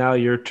 it is now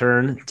your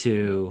turn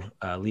to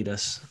lead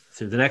us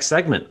through the next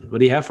segment. What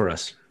do you have for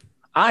us?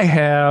 I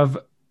have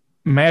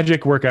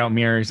magic workout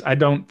mirrors. I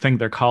don't think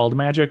they're called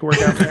magic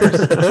workout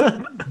mirrors,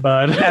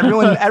 but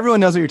everyone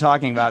knows what you're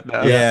talking about,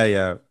 though.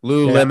 Yeah.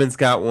 Lululemon's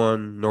got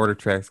one.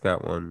 NordicTrack's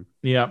got one.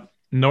 Yep.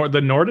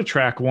 The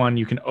NordicTrack one,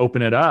 you can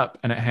open it up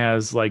and it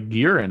has like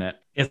gear in it.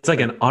 It's like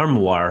an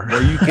armoire.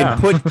 Or you can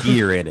put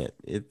gear in it.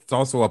 It's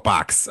also a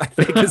box, I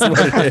think is what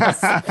it is.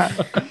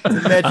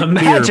 It's a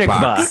magic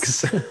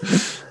box.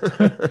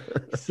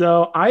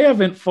 So I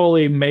haven't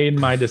fully made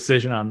my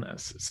decision on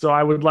this. So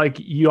I would like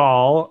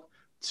y'all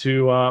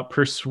to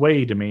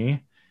persuade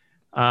me.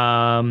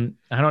 I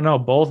don't know.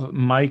 Both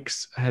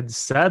Mikes had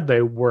said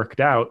they worked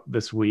out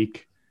this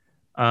week.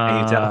 So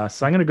I'm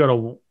going to go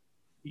to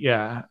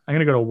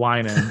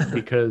Winan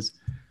because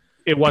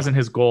it wasn't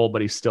his goal,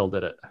 but he still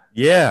did it.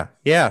 Yeah.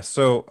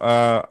 So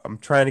I'm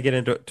trying to get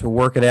into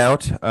working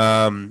out.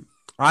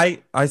 I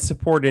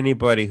support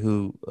anybody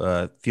who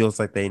feels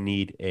like they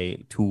need a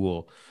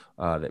tool.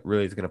 that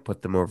really is going to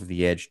put them over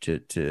the edge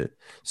to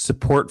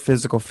support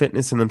physical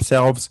fitness in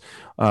themselves.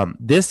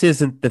 This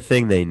isn't the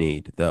thing they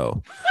need,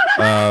 though.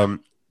 I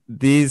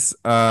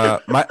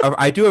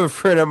do have a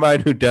friend of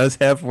mine who does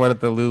have one of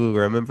the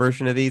Lululemon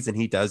version of these, and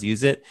he does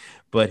use it,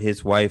 but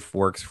his wife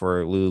works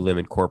for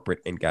Lululemon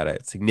corporate and got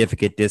a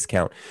significant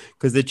discount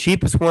because the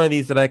cheapest one of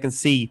these that I can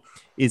see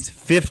is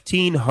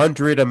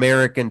 $1,500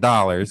 American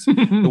dollars.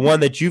 The one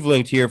that you've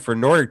linked here for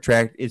Nordic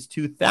Track is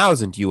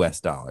 $2,000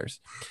 US dollars.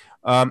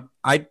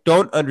 I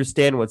don't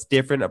understand what's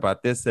different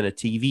about this than a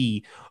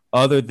TV,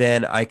 other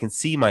than I can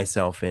see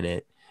myself in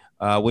it,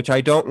 which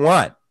I don't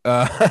want.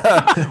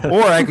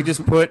 Or I could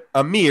just put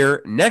a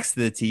mirror next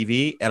to the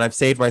TV and I've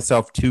saved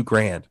myself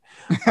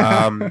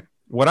 $2,000.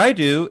 What I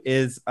do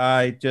is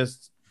I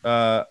just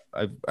I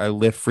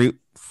lift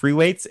free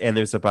weights, and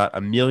there's about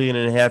 1.5 million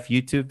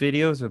YouTube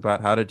videos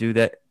about how to do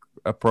that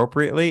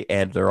appropriately,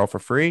 and they're all for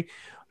free.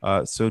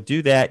 So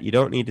do that. You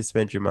don't need to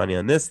spend your money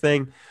on this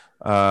thing.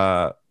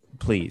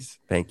 Please.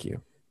 Thank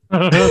you.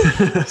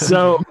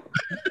 So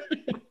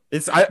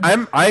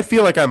I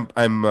feel like I'm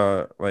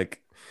like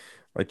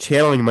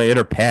channeling my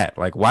inner Pat.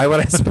 Like, why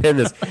would I spend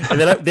this? And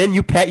then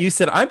you, Pat, you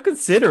said, I'm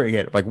considering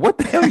it. Like, what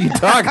the hell are you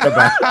talking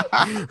about?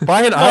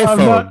 Buy an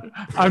iPhone.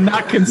 I'm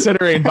not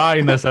considering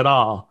buying this at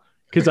all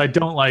because I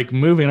don't like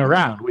moving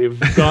around. We've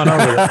gone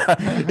over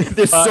it.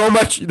 There's so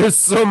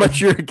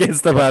much you're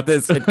against about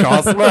this. It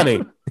costs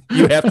money.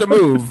 You have to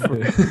move.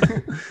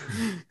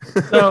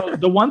 So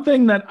the one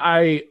thing that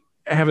I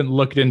haven't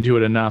looked into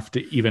it enough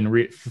to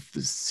even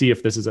see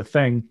if this is a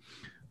thing,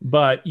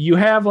 but you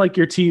have like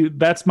your TV.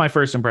 That's my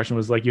first impression,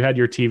 was like you had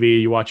your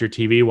TV, you watch your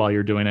TV while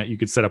you're doing it. You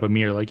could set up a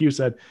mirror like you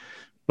said,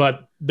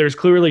 but there's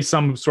clearly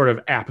some sort of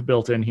app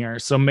built in here.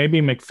 So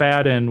maybe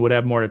McFadden would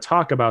have more to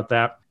talk about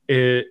that.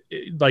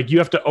 Like you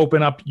have to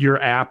open up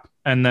your app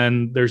and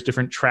then there's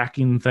different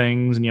tracking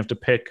things and you have to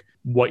pick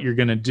what you're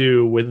going to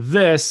do. With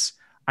this,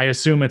 I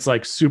assume it's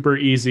like super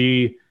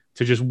easy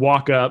to just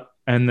walk up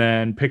and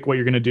then pick what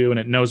you're going to do, and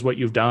it knows what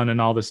you've done and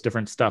all this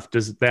different stuff.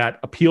 Does that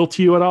appeal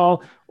to you at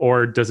all,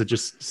 or does it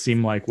just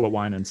seem like what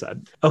Winan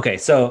said? Okay,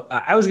 so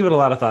I was giving a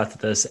lot of thought to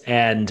this,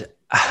 and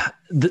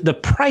the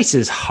price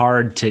is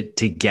hard to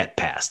get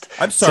past.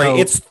 I'm sorry,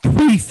 it's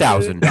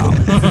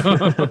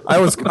 $3,000. I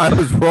was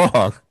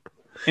wrong.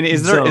 And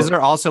is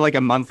there also like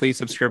a monthly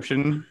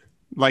subscription,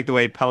 like the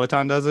way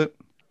Peloton does it?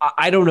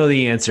 I don't know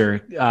the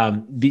answer. I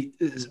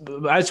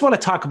just want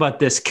to talk about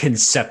this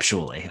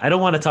conceptually. I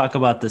don't want to talk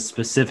about the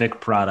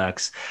specific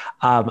products.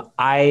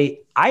 I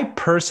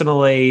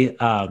personally,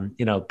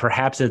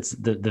 perhaps it's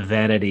the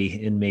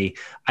vanity in me.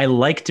 I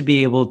like to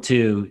be able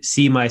to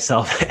see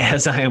myself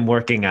as I am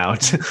working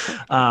out.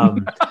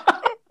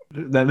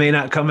 That may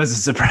not come as a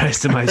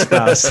surprise to my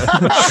spouse.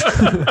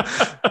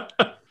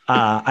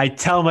 I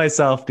tell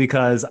myself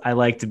because I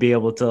like to be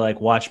able to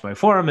like watch my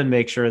form and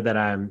make sure that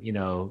I'm,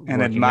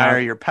 and admire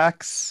your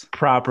pecs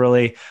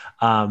properly.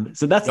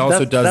 So that's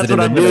also does it in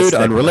the nude,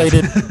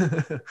 unrelated.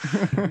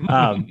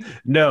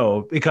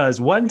 No,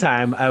 because one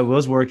time I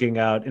was working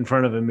out in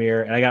front of a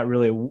mirror and I got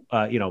really,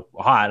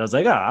 hot. I was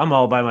like, I'm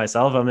all by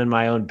myself. I'm in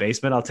my own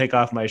basement. I'll take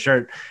off my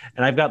shirt,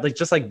 and I've got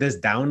just this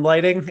down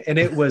lighting, and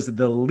it was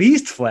the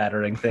least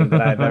flattering thing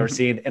that I've ever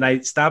seen. And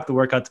I stopped the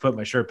workout to put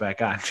my shirt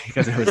back on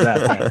because it was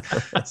that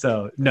bad.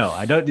 So no,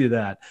 I don't do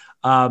that.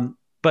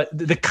 But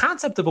the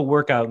concept of a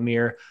workout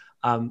mirror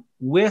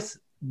with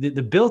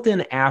the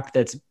built-in app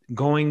that's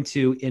going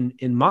to,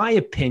 in my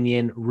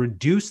opinion,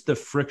 reduce the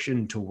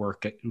friction to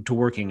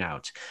working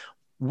out.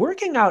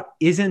 Working out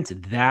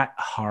isn't that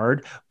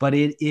hard, but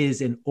it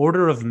is an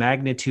order of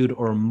magnitude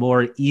or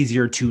more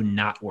easier to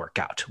not work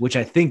out, which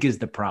I think is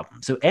the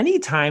problem. So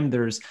anytime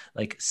there's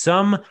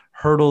some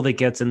hurdle that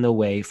gets in the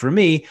way, for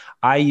me,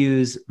 I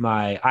use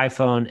my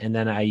iPhone and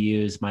then I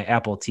use my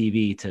Apple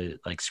TV to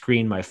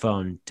screen my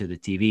phone to the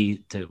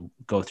TV to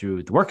go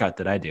through the workout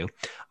that I do.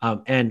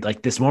 And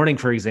this morning,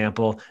 for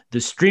example, the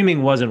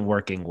streaming wasn't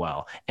working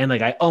well. And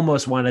I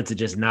almost wanted to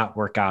just not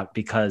work out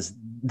because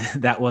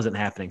that wasn't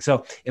happening.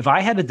 So if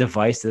I had a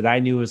device that I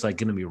knew was going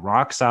to be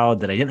rock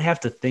solid, that I didn't have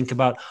to think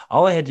about,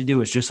 all I had to do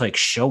was just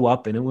show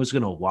up and it was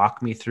going to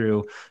walk me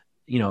through,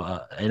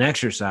 an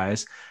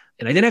exercise.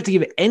 And I didn't have to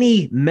give it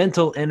any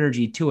mental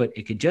energy to it.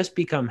 It could just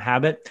become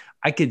habit.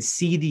 I could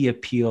see the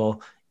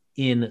appeal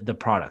in the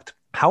product.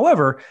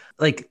 However,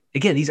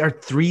 again, these are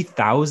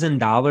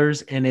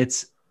 $3,000 and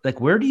it's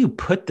where do you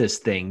put this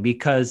thing?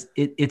 Because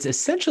it's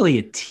essentially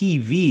a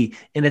TV,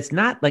 and it's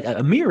not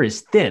a mirror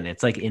is thin.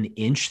 It's 1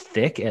 inch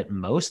thick at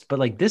most,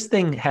 but this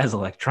thing has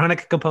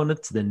electronic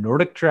components. The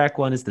Nordic Track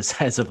one is the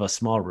size of a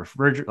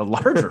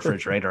large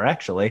refrigerator,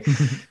 actually.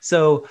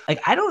 So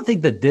I don't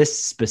think that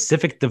this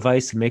specific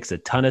device makes a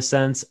ton of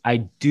sense. I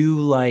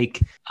do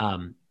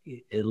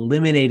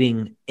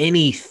eliminating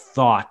any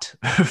thought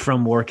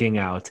from working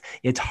out.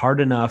 It's hard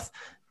enough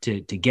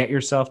to get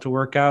yourself to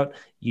work out.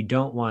 You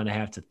don't want to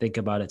have to think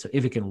about it. So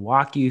if it can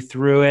walk you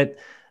through it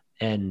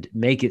and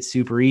make it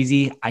super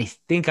easy, I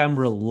think I'm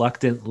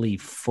reluctantly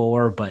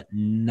for, but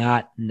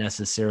not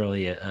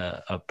necessarily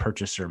a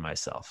purchaser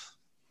myself.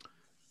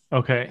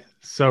 Okay.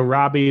 So,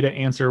 Robbie, to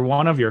answer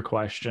one of your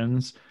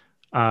questions,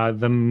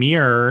 the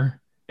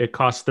mirror, it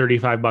costs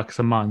 $35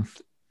 a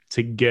month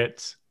to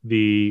get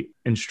the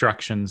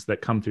instructions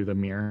that come through the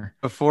mirror.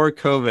 Before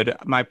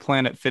COVID, my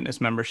Planet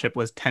Fitness membership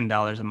was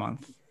 $10 a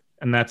month.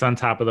 And that's on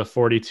top of the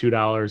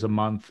 $42 a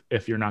month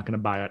if you're not going to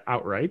buy it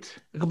outright.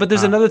 But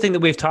there's another thing that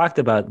we've talked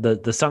about,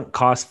 the sunk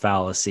cost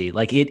fallacy.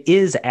 Like, it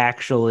is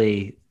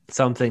actually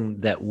something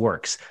that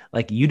works.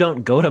 Like, you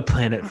don't go to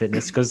Planet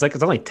Fitness because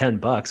it's only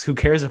 $10. Who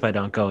cares if I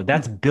don't go?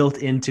 That's built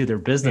into their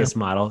business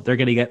model. They're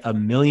going to get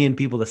 1 million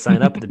people to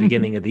sign up at the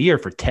beginning of the year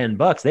for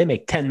 $10. They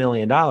make $10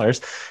 million.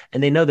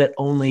 And they know that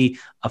only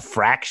a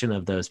fraction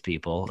of those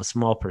people, a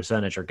small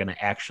percentage, are going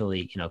to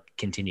actually,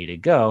 continue to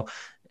go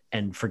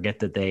and forget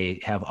that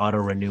they have auto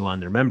renew on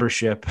their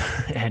membership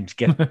and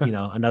get,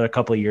 another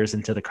couple of years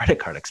until the credit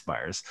card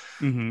expires.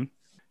 Mm-hmm.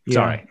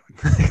 Sorry,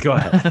 go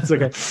ahead. That's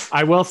okay.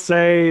 I will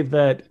say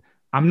that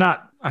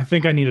I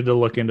think I needed to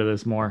look into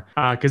this more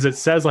because it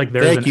says like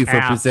there's Thank you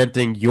for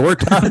presenting your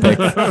topic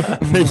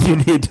that you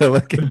need to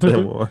look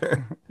into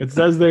more. It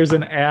says there's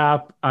an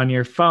app on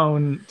your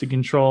phone to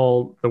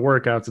control the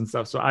workouts and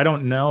stuff. So I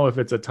don't know if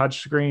it's a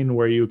touch screen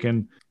where you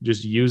can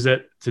just use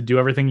it to do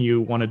everything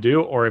you want to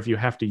do, or if you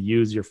have to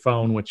use your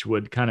phone, which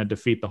would kind of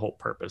defeat the whole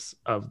purpose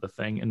of the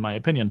thing, in my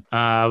opinion.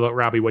 But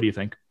Robbie, what do you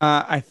think?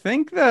 I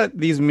think that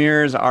these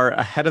mirrors are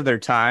ahead of their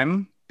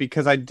time,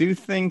 because I do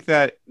think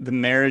that the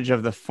marriage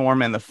of the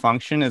form and the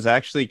function is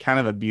actually kind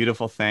of a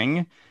beautiful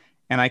thing.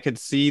 And I could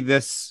see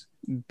this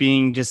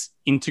being just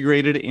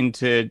integrated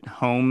into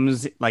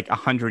homes like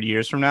 100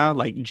 years from now,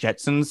 like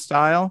Jetsons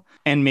style.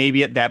 And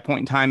maybe at that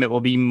point in time, it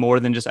will be more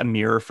than just a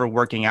mirror for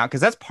working out,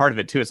 because that's part of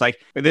it too. It's like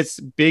this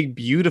big,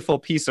 beautiful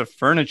piece of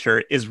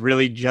furniture is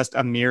really just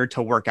a mirror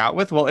to work out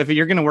with. Well, if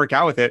you're going to work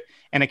out with it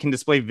and it can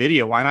display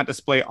video, why not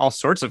display all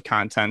sorts of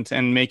content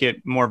and make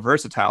it more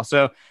versatile?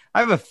 So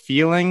I have a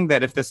feeling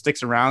that if this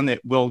sticks around,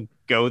 it will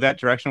go that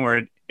direction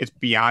where it's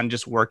beyond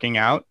just working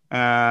out.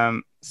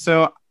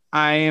 So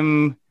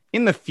I'm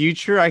in the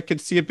future, I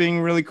could see it being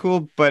really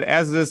cool. But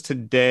as it is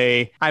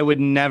today, I would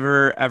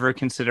never, ever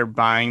consider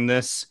buying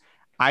this.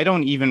 I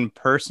don't even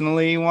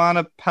personally want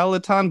a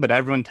Peloton, but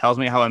everyone tells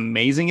me how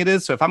amazing it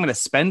is. So if I'm going to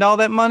spend all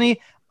that money,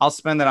 I'll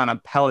spend it on a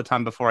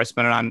Peloton before I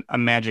spend it on a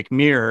magic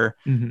mirror.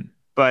 Mm-hmm.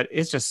 But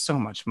it's just so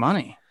much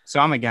money. So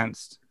I'm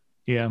against.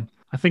 Yeah,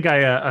 I think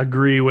I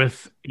agree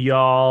with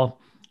y'all.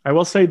 I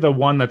will say the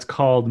one that's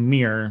called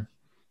Mirror,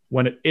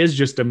 when it is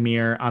just a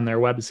mirror on their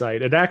website,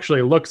 it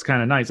actually looks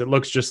kind of nice. It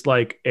looks just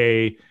like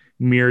a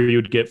mirror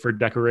you'd get for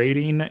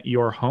decorating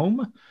your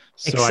home.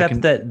 So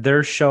Except that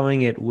they're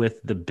showing it with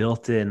the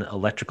built-in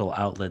electrical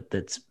outlet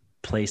that's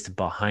placed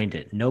behind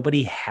it.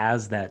 Nobody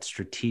has that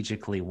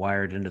strategically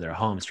wired into their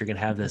homes. You're going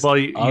to have this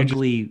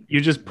ugly you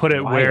just put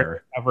it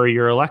wire wherever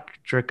your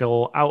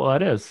electrical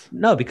outlet is.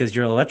 No, because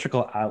your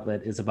electrical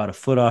outlet is about a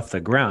foot off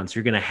the ground. So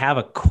you're going to have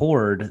a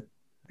cord.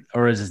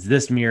 Or is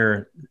this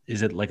mirror,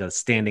 is it like a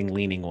standing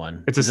leaning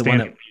one? It's a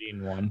standing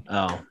leaning one.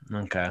 Oh,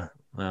 okay.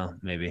 Well,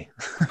 maybe.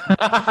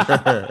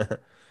 But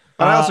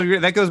I also agree,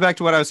 that goes back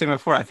to what I was saying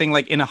before. I think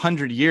like in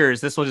 100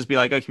 years, this will just be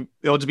like,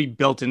 it'll just be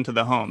built into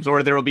the homes,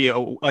 or there will be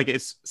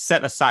it's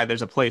set aside.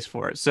 There's a place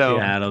for it. So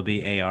yeah, it'll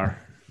be AR.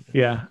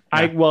 Yeah.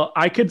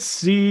 I could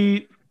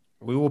see.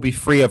 We will be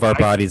free of our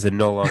bodies and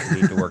no longer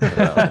need to work it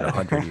out in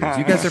 100 years.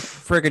 You guys are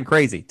friggin'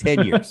 crazy.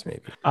 10 years,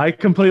 maybe. I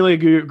completely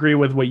agree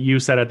with what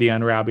you said at the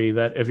end, Robbie,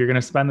 that if you're going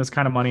to spend this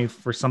kind of money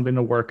for something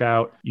to work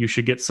out, you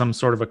should get some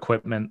sort of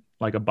equipment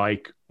like a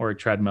bike or a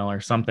treadmill or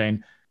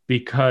something,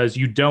 because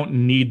you don't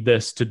need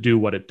this to do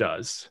what it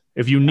does.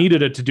 If you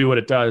needed it to do what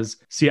it does,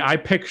 see, I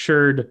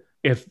pictured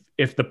if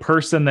the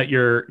person that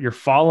you're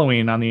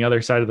following on the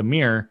other side of the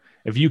mirror,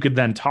 if you could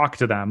then talk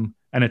to them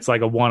and it's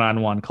like a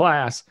one-on-one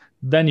class,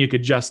 then you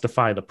could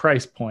justify the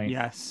price point.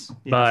 Yes.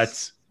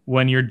 But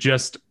when you're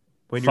just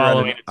when you're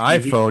on an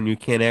iPhone, you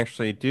can't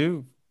actually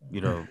do,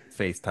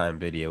 FaceTime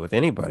video with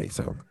anybody.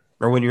 So,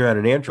 or when you're on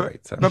an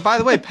Android. So. But by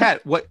the way,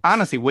 Pat, what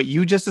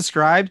you just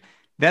described,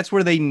 that's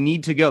where they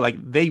need to go. Like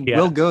they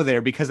will go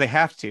there because they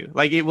have to.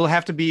 Like it will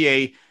have to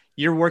be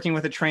you're working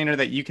with a trainer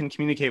that you can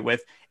communicate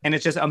with, and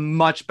it's just a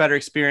much better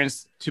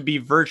experience to be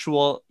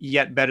virtual,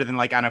 yet better than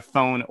like on a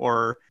phone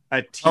or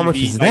a TV. How much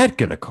is that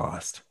going to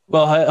cost?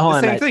 Well, hold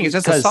on. Same thing. It's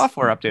just a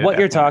software update. What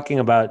you're talking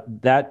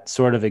about, that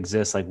sort of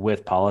exists like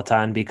with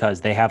Peloton,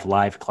 because they have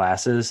live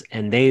classes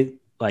and they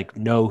like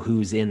know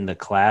who's in the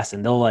class,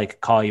 and they'll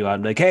like call you out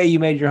and be like, hey, you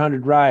made your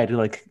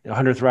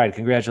 100th ride.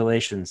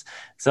 Congratulations.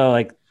 So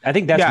like, I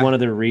think that's one of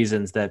the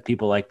reasons that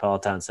people like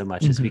Peloton so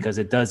much is because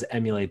it does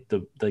emulate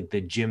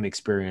the gym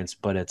experience,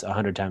 but it's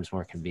 100 times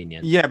more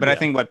convenient. Yeah. But I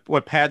think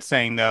what Pat's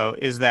saying though,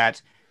 is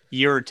that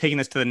you're taking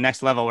this to the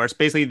next level, where it's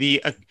basically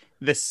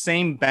the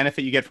same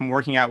benefit you get from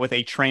working out with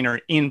a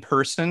trainer in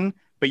person,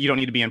 but you don't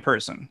need to be in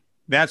person.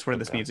 That's where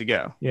this needs to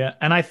go. Yeah.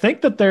 And I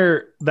think that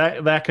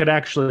that could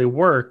actually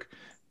work,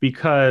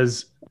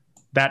 because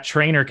that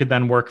trainer could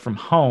then work from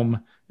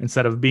home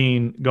instead of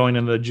going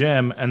into the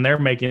gym, and they're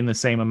making the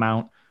same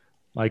amount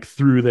like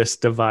through this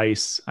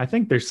device. I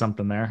think there's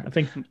something there. I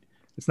think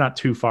it's not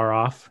too far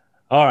off.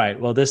 All right.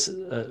 Well, this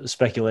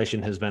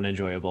speculation has been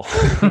enjoyable.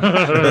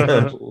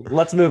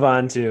 Let's move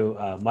on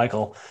to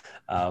Michael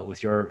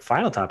with your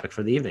final topic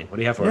for the evening. What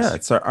do you have for us? Yeah,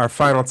 it's our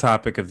final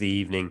topic of the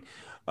evening.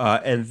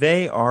 And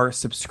they are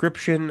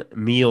subscription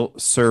meal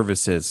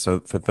services. So,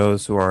 for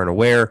those who aren't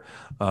aware,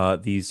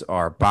 these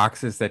are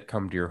boxes that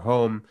come to your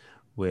home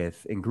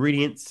with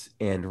ingredients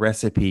and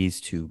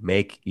recipes to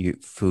make you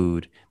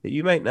food that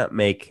you might not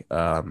make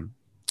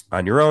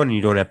on your own, and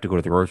you don't have to go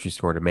to the grocery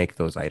store to make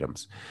those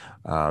items.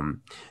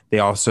 They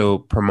also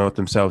promote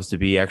themselves to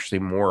be actually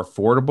more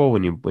affordable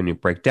when you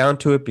break down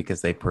to it,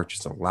 because they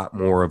purchase a lot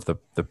more of the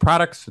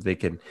products so they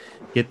can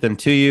get them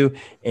to you,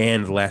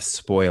 and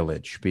less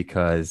spoilage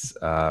because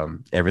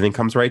everything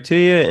comes right to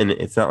you, and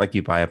it's not like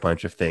you buy a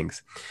bunch of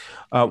things.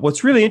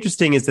 What's really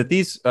interesting is that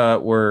these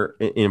were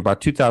in about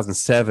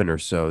 2007 or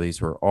so.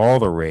 These were all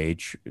the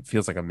rage. It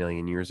feels like a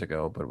million years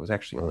ago, but it was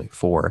actually only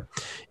 4,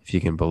 if you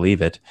can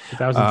believe it.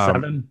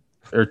 2007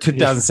 or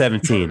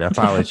 2017.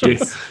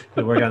 Apologies.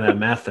 You work on that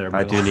math there.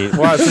 I do need.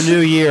 Well, it's a new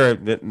year.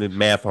 The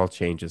math all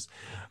changes.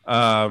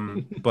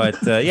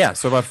 Yeah.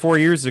 So about 4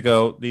 years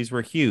ago, these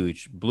were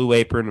huge. Blue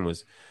Apron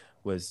was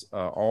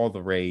all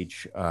the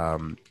rage,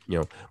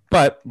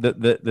 but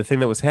the thing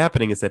that was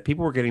happening is that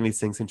people were getting these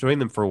things, enjoying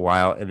them for a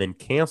while, and then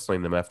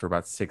canceling them after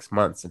about 6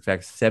 months. In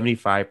fact,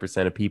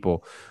 75% of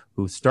people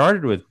who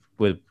started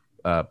with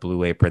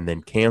Blue Apron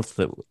then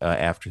canceled it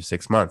after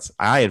 6 months.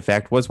 I, in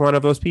fact, was one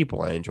of those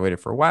people. I enjoyed it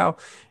for a while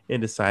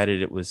and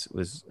decided it was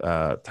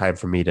time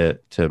for me to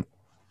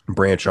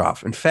branch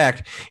off. In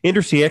fact,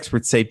 industry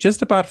experts say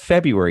just about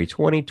February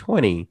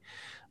 2020,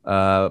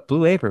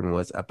 Blue Apron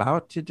was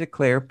about to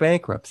declare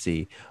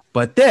bankruptcy,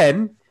 but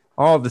then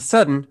all of a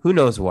sudden, who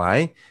knows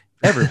why,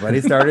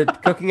 everybody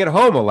started cooking at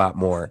home a lot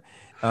more,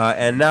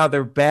 and now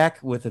they're back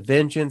with a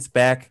vengeance,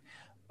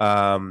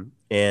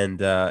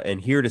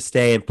 and here to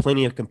stay, and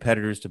plenty of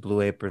competitors to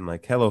Blue Apron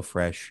like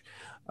HelloFresh,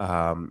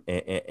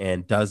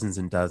 and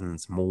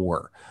dozens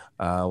more,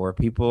 where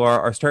people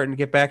are starting to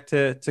get back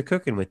to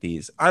cooking with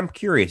these. I'm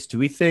curious, do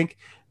we think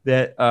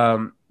that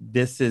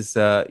this is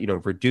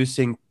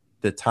reducing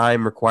the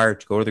time required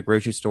to go to the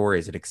grocery store?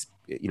 Is it,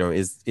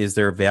 is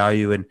there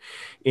value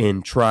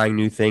in trying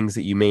new things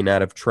that you may not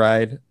have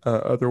tried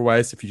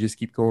otherwise if you just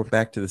keep going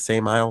back to the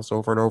same aisles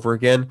over and over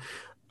again?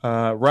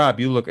 Rob,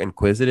 you look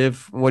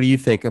inquisitive. What do you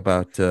think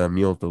about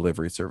meal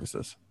delivery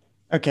services?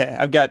 Okay,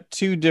 I've got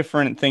 2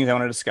 different things I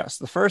want to discuss.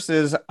 The first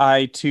is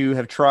I too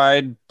have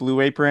tried Blue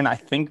Apron. I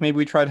think maybe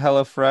we tried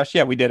HelloFresh.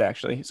 Yeah, we did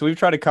actually. So we've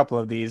tried a couple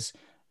of these,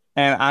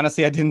 and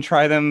honestly, I didn't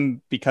try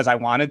them because I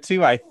wanted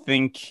to. I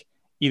think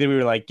either we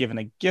were like given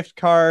a gift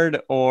card,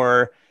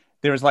 or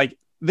there was like,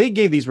 they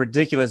gave these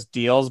ridiculous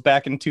deals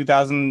back in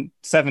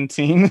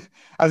 2017.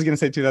 I was going to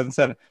say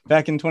 2007,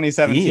 back in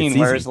 2017,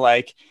 where it's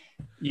like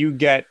you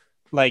get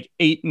like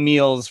 8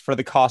 meals for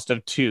the cost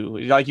of 2.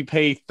 Like you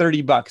pay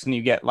 $30 and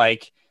you get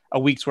like a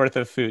week's worth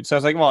of food. So I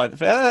was like, well,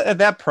 at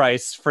that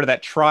price for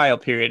that trial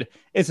period,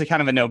 it's a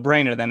kind of a no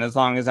brainer then, as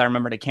long as I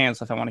remember to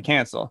cancel if I want to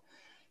cancel.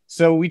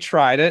 So we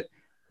tried it.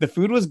 The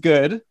food was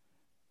good.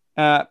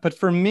 But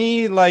for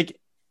me, like,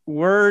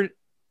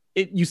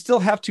 you still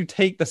have to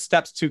take the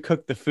steps to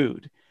cook the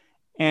food.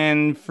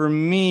 And for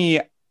me,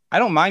 I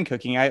don't mind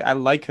cooking. I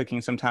like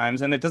cooking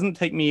sometimes, and it doesn't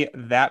take me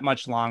that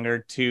much longer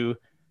to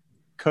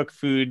cook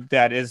food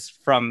that is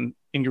from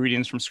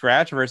ingredients from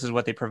scratch versus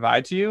what they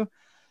provide to you.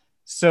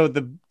 So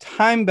the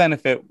time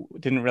benefit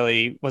wasn't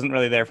really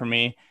there for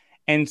me.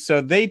 And so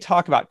they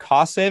talk about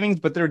cost savings,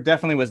 but there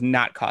definitely was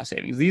not cost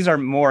savings. These are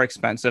more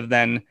expensive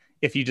than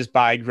if you just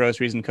buy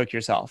groceries and cook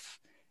yourself.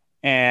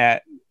 And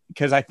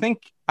because I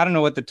don't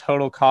know what the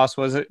total cost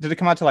was. Did it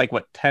come out to like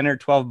what, $10 or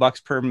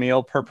 $12 per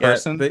meal per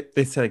person? Yeah,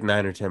 they said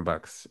like $9 or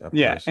 $10.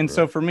 Yeah. Person, and right?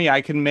 So for me,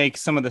 I can make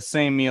some of the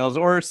same meals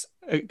or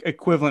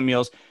equivalent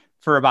meals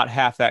for about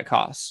half that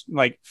cost,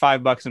 like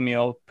 $5 a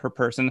meal per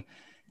person,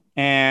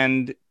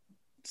 and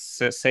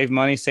save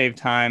money, save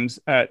times,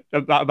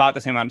 about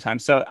the same amount of time.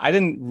 So I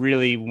didn't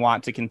really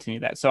want to continue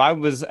that. So I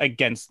was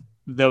against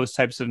those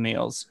types of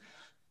meal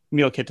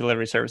kit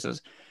delivery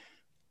services.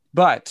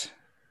 But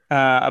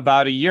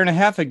about 1.5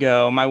 years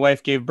ago, my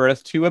wife gave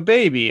birth to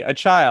a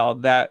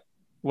child that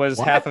was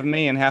half of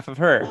me and half of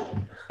her.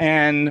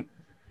 And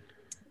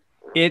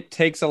it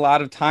takes a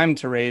lot of time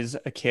to raise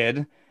a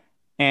kid.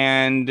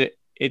 And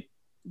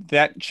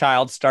that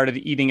child started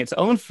eating its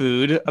own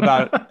food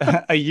about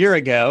a year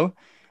ago.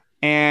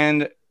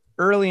 And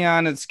early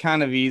on, it's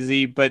kind of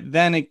easy, but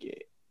then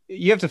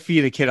you have to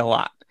feed a kid a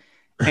lot.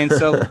 And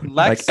so Lexi,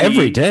 like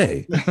every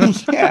day.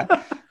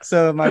 Yeah.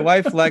 So my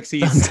wife,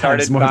 Lexi,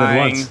 started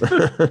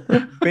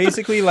buying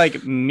basically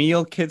like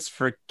meal kits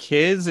for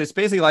kids. It's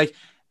basically like,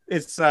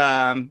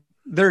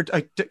 there are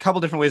a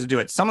couple different ways to do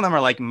it. Some of them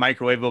are like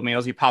microwavable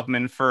meals. You pop them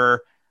in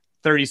for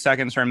 30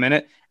 seconds or a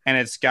minute, and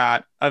it's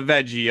got a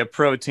veggie, a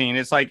protein.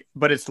 It's like,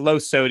 but it's low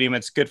sodium.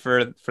 It's good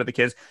for the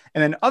kids.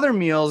 And then other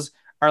meals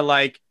are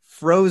like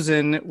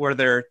frozen, where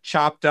they're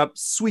chopped up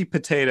sweet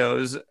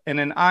potatoes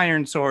and an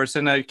iron source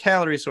and a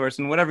calorie source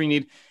and whatever you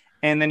need.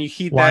 and then you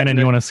heat that. Lyman,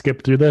 you want to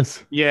skip through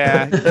this?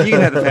 Yeah, you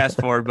can hit the fast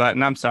forward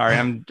button. I'm sorry,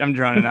 I'm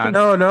droning on.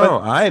 No,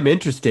 I'm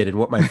interested in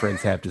what my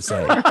friends have to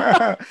say.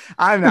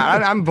 I'm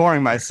not. I'm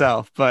boring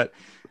myself, but.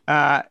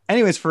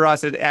 Anyways, for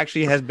us, it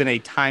actually has been a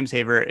time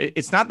saver.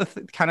 It's not the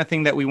kind of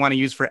thing that we want to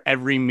use for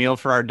every meal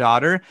for our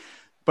daughter,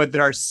 but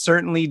there are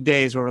certainly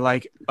days where we're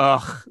like,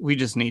 ugh, we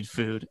just need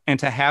food. And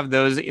to have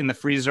those in the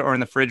freezer or in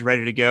the fridge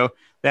ready to go,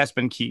 that's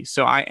been key.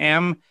 So I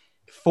am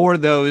for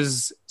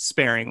those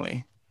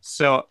sparingly.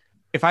 So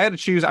if I had to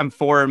choose, I'm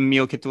for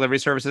meal kit delivery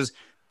services,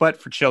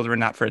 but for children,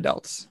 not for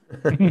adults.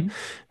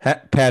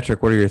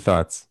 Patrick, what are your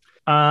thoughts?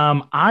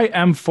 I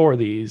am for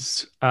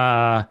these.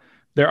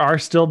 There are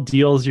still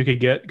deals you could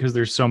get because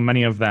there's so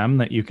many of them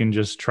that you can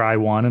just try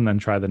one and then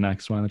try the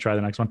next one and try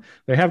the next one.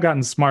 They have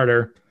gotten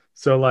smarter.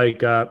 So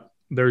like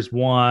there's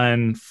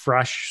one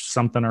fresh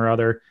something or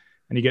other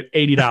and you get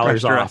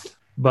 $80 off.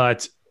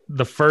 But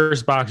the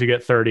first box you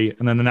get 30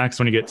 and then the next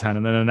one you get 10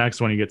 and then the next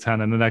one you get 10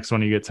 and the next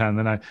one you get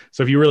 10.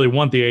 So if you really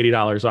want the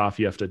 $80 off,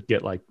 you have to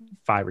get like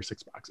 5 or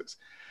 6 boxes.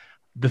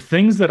 The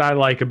things that I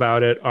like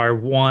about it are,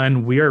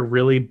 one, we are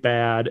really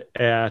bad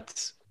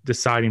at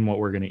deciding what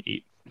we're going to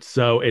eat.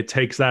 So it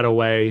takes that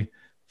away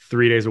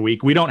 3 days a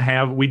week. We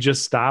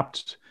just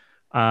stopped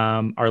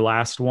our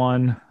last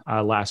one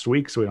last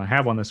week. So we don't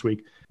have one this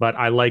week, but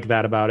I like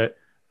that about it.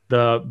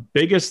 The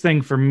biggest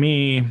thing for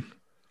me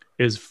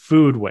is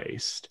food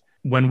waste.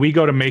 When we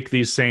go to make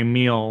these same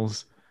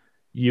meals,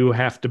 you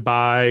have to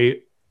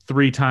buy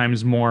 3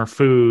 times more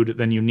food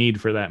than you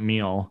need for that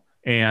meal.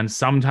 And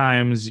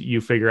sometimes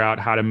you figure out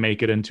how to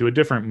make it into a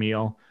different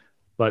meal,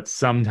 but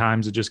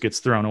sometimes it just gets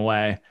thrown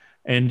away.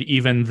 And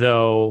even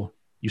though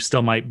you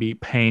still might be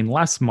paying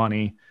less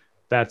money,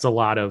 that's a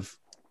lot of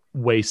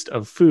waste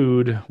of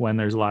food when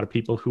there's a lot of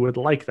people who would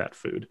like that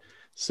food.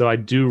 So I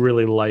do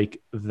really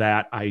like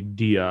that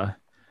idea.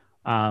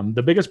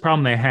 The biggest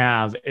problem they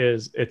have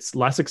is it's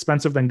less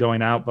expensive than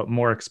going out, but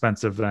more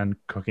expensive than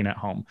cooking at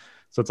home.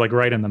 So it's like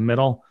right in the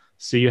middle.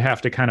 So you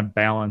have to kind of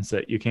balance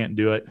it. You can't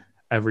do it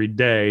every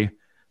day.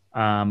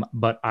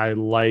 But I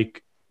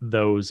like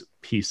those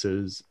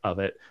pieces of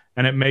it.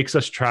 And it makes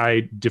us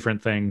try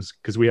different things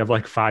because we have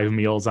like 5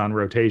 meals on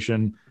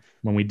rotation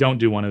when we don't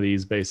do one of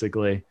these,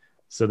 basically.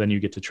 So then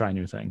you get to try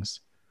new things.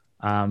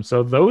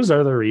 So those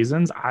are the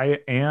reasons I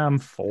am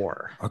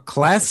for. A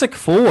classic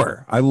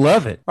 4. I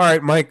love it. All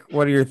right, Mike,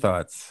 what are your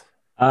thoughts?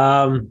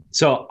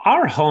 So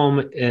our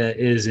home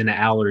is an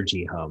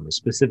allergy home,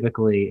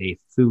 specifically a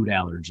food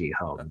allergy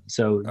home.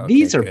 So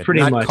these are pretty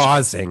not much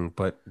causing,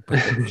 but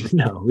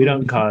no, we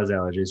don't cause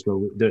allergies,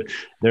 but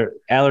their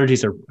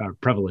allergies are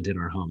prevalent in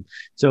our home.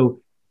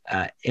 So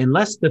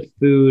unless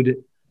we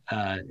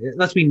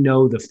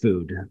know the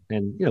food,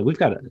 and we've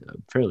got a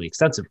fairly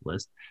extensive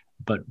list,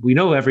 but we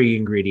know every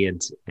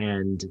ingredient,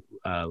 and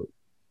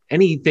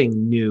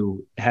anything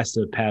new has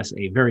to pass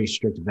a very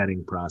strict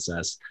vetting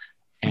process.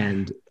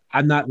 And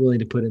I'm not willing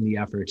to put in the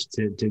effort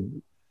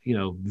to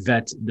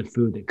vet the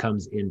food that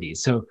comes in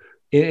these. So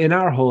in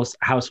our whole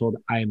household,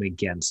 I am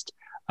against.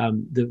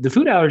 The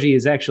food allergy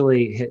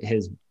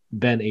has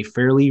been a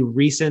fairly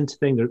recent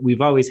thing.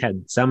 We've always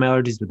had some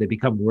allergies, but they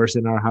become worse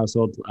in our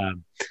household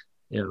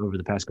over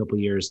the past couple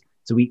of years.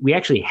 So we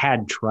actually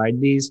had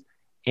tried these,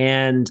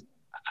 and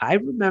I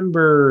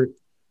remember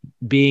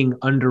being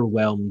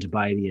underwhelmed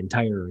by the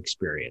entire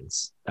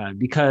experience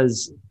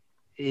because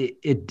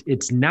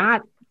it's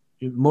not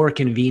more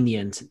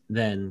convenient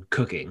than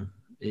cooking.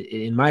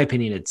 In my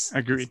opinion, it's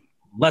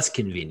less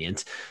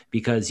convenient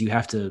because you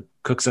have to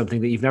cook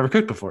something that you've never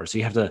cooked before. So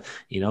you have to,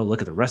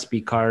 look at the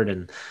recipe card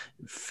and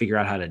figure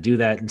out how to do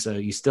that. And so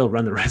you still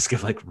run the risk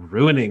of like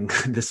ruining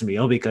this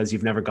meal because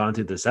you've never gone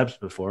through the steps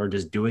before,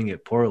 just doing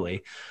it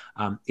poorly.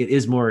 It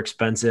is more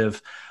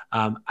expensive.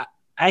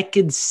 I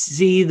could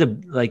see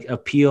the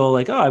appeal,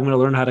 I'm going to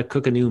learn how to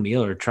cook a new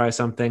meal or try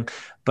something.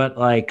 But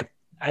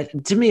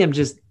to me,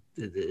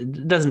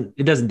 it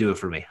doesn't do it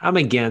for me. I'm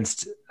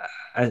against.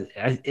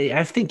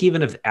 I think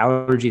even if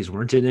allergies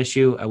weren't an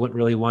issue, I wouldn't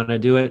really want to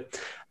do it.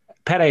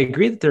 Pat, I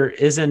agree that there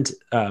isn't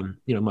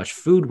much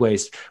food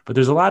waste, but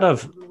there's a lot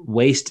of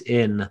waste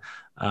in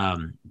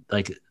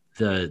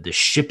the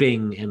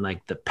shipping and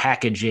the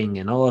packaging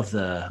and all of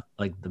the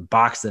the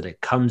box that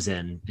it comes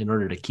in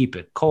order to keep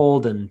it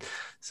cold. And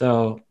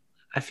so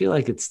I feel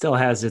like it still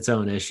has its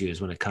own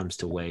issues when it comes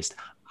to waste.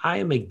 I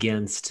am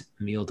against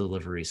meal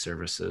delivery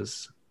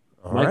services.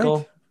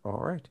 Michael? All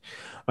right.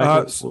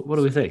 Michael, what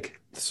do we think?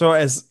 So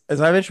as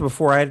I mentioned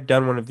before, I had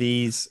done one of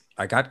these.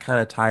 I got kind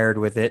of tired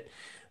with it.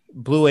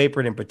 Blue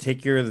Apron in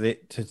particular,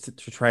 to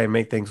try and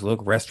make things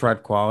look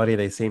restaurant quality,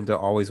 they seem to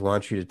always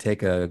want you to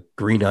take a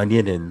green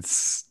onion and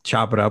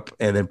chop it up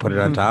and then put it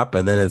on top,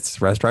 and then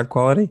it's restaurant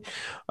quality.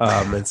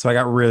 And so I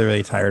got really,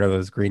 really tired of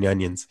those green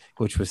onions,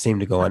 which would seem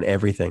to go on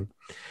everything.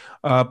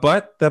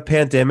 But the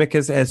pandemic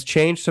has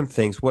changed some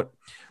things.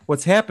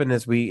 What's happened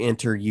as we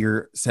enter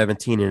year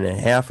 17 and a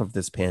half of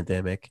this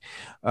pandemic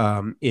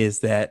is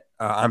that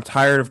I'm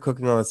tired of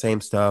cooking all the same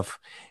stuff,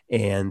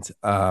 and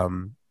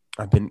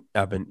I've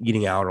been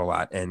eating out a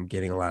lot and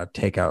getting a lot of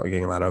takeout,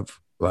 getting a lot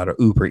of lot of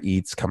Uber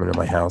Eats coming to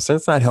my house. And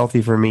it's not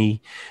healthy for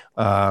me,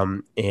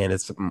 and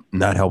it's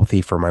not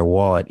healthy for my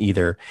wallet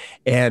either.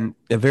 And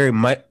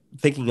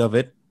thinking of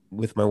it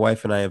with my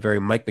wife and I, a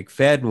very Mike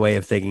McFadden way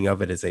of thinking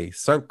of it is a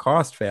sunk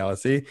cost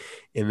fallacy,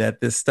 in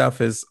that this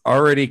stuff is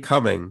already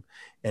coming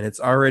and it's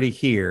already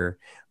here.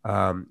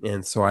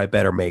 And so I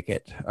better make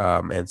it.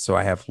 And so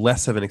I have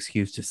less of an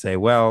excuse to say,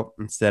 well,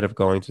 instead of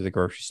going to the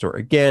grocery store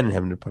again and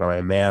having to put on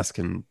my mask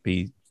and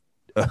be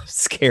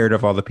scared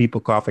of all the people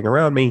coughing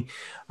around me,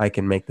 I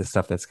can make the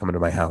stuff that's coming to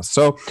my house.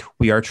 So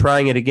we are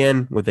trying it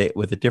again with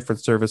a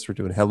different service. We're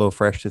doing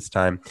HelloFresh this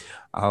time.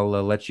 I'll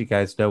let you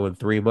guys know in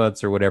 3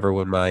 months or whatever,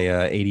 when my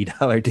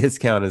 $80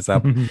 discount is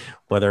up,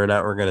 whether or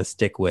not we're going to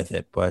stick with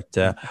it. But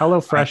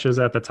HelloFresh is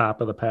at the top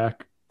of the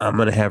pack. I'm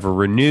going to have a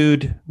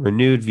renewed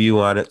view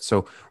on it.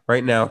 So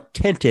right now,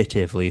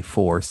 tentatively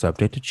 4,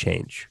 subject to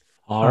change.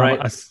 All right.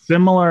 A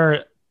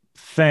similar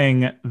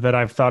thing that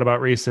I've thought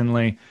about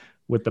recently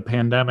with the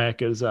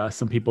pandemic is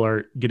some people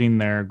are getting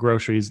their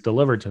groceries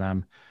delivered to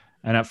them.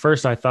 And at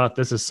first I thought,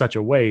 this is such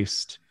a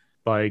waste,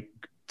 like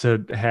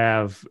to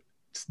have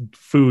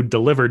food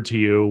delivered to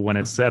you when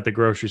it's at the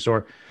grocery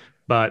store.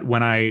 But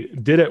when I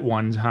did it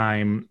one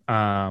time,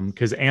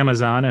 because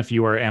Amazon, if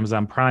you are an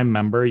Amazon Prime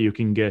member, you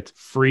can get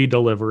free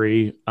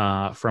delivery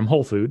from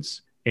Whole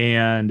Foods.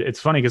 And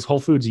it's funny because Whole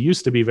Foods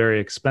used to be very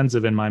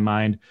expensive in my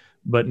mind.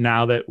 But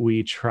now that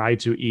we try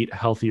to eat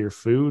healthier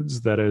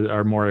foods that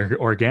are more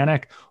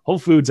organic, Whole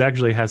Foods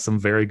actually has some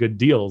very good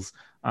deals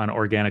on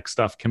organic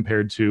stuff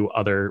compared to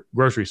other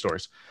grocery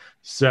stores.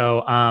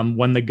 So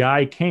when the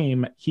guy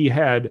came, he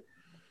had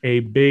a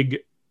big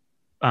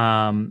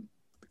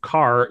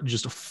car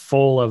just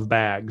full of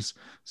bags.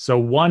 So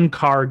one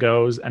car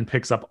goes and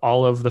picks up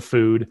all of the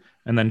food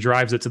and then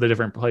drives it to the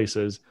different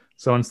places.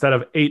 So instead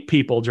of 8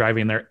 people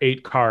driving their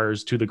 8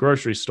 cars to the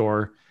grocery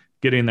store,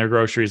 getting their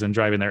groceries and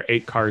driving their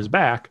 8 cars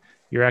back,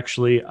 you're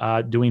actually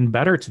doing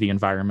better to the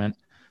environment.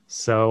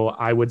 So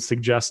I would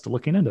suggest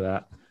looking into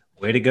that.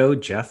 Way to go,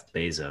 Jeff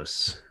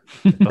Bezos.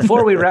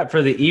 Before we wrap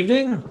for the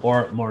evening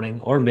or morning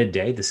or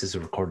midday, this is a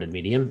recorded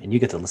medium and you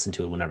get to listen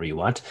to it whenever you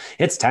want.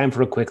 It's time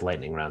for a quick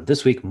lightning round.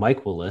 This week,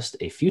 Mike will list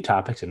a few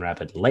topics in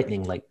rapid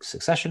lightning-like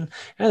succession,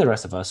 and the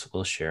rest of us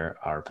will share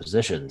our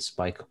positions.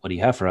 Mike, what do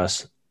you have for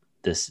us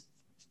this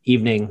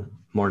evening,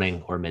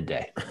 morning, or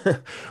midday?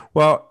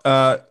 Well,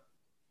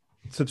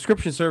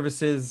 subscription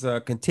services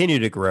continue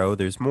to grow.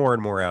 There's more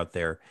and more out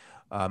there.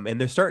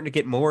 And they're starting to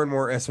get more and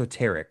more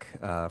esoteric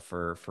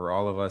for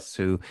all of us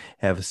who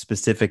have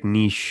specific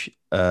niche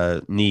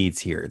needs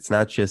here. It's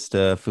not just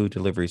food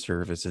delivery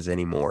services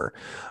anymore.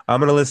 I'm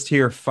going to list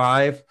here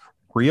 5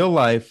 real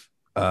life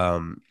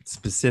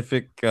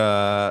specific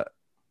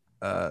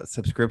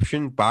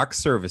subscription box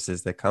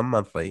services that come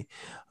monthly.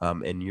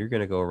 And you're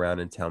going to go around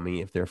and tell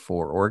me if they're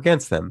for or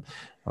against them.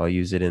 I'll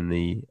use it in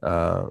the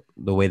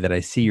way that I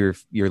see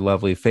your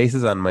lovely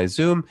faces on my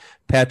Zoom.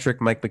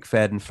 Patrick, Mike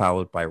McFadden,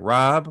 followed by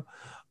Rob.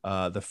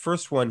 The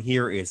first one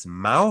here is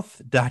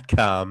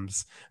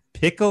Mouth.com's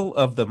Pickle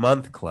of the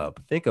Month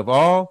Club. Think of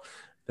all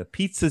the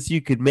pizzas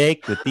you could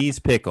make with these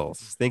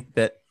pickles. Think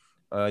that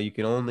you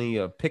can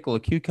only pickle a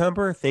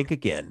cucumber? Think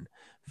again.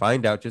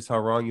 Find out just how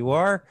wrong you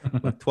are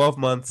with 12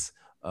 months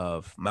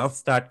of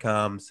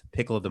Mouth.com's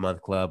Pickle of the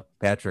Month Club.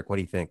 Patrick, what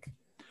do you think?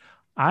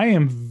 I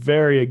am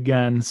very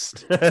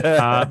against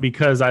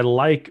because I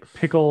like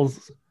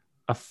pickles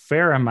a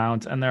fair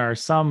amount, and there are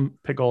some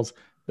pickles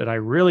that I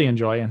really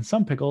enjoy and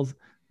some pickles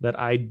that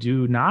I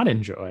do not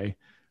enjoy.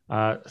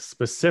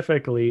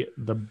 Specifically,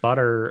 the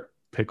butter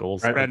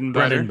pickles. Bread and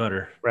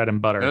butter.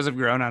 Those have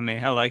grown on me.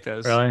 I like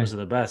those. Really? Those are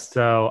the best.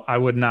 So I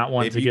would not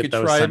want to get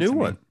those. Try a sent new to me.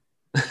 one.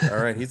 All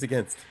right, he's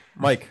against.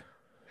 Mike.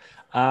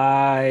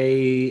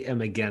 I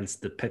am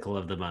against the Pickle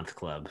of the Month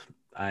Club.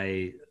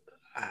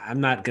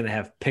 I'm not going to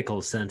have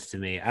pickles sent to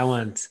me. I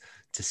want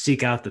to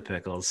seek out the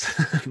pickles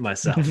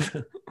myself.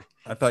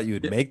 I thought you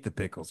would make the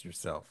pickles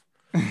yourself.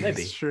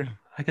 Maybe. It's true.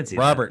 I can see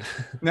Robert.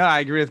 that. No, I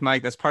agree with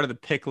Mike. That's part of the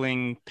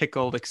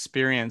pickled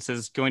experience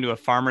is going to a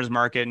farmer's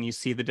market and you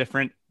see the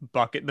different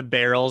the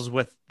barrels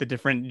with the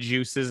different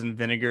juices and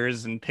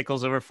vinegars and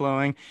pickles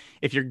overflowing.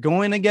 If you're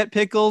going to get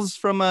pickles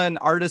from an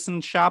artisan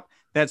shop,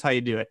 that's how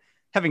you do it.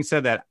 Having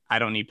said that, I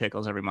don't need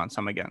pickles every month,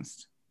 so I'm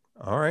against.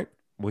 All right.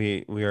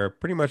 We are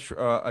pretty much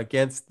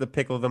against the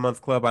Pickle of the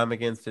Month Club. I'm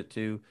against it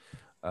too.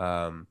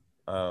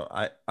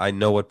 I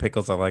know what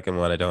pickles I like and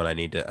what I don't.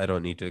 I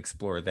don't need to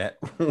explore that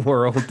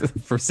world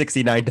for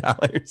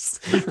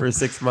 $69 for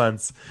 6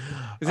 months.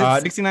 Is it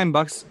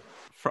 $69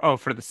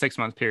 for the 6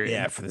 month period?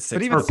 Yeah, for the 6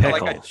 But even months. so,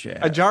 like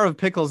a jar of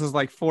pickles is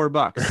like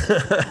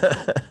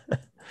 $4.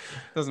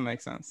 Doesn't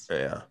make sense.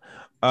 Yeah.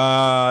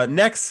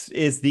 Next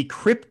is the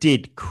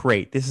Cryptid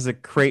Crate. This is a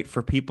crate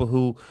for people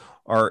who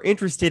are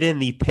interested in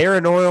the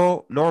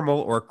paranormal, normal,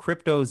 or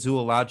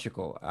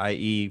cryptozoological,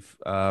 i.e.,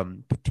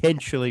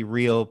 potentially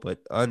real but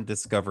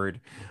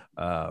undiscovered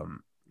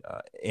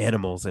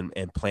animals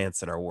and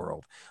plants in our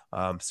world.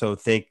 So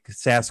think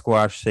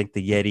Sasquatch, think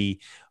the Yeti.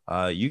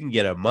 You can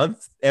get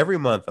every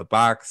month, a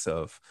box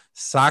of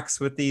socks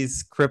with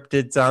these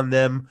cryptids on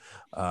them.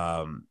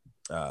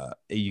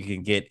 You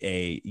can get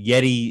a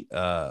Yeti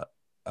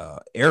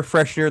air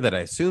freshener that I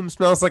assume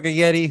smells like a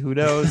Yeti. Who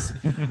knows?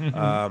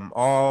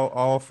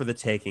 All for the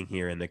taking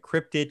here in the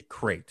cryptid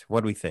crate.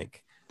 What do we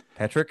think,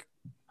 Patrick?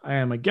 I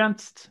am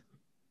against.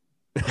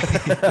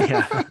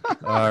 Yeah.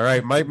 All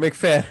right, Mike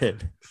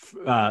McFadden.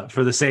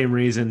 For the same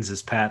reasons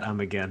as Pat, I'm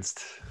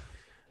against.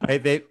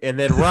 And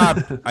then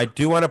Rob, I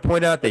do want to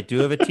point out they do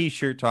have a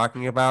T-shirt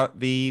talking about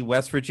the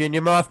West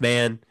Virginia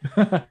Mothman.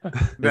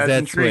 That's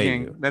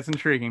intriguing. That's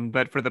intriguing.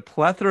 But for the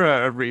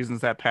plethora of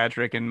reasons that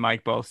Patrick and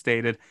Mike both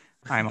stated,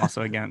 I'm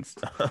also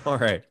against. All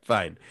right,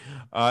 fine.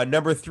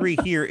 Number 3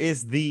 here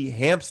is the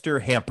Hamster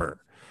Hamper.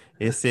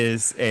 This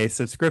is a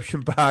subscription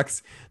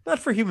box, not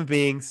for human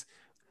beings,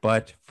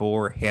 but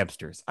for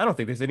hamsters. I don't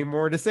think there's any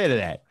more to say to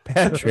that,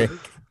 Patrick.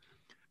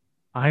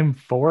 I'm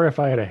for if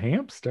I had a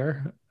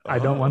hamster. I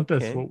don't want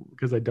this okay.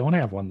 because I don't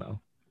have one though.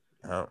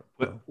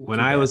 When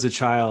I was a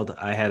child,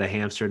 I had a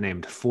hamster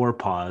named Four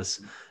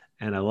Paws,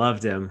 and I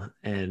loved him.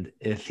 And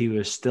if he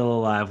was still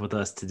alive with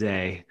us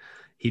today,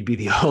 he'd be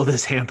the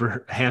oldest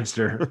hamster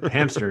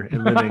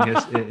in living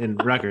in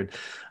record,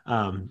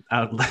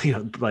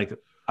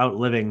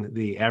 outliving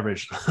the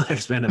average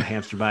lifespan of a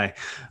hamster by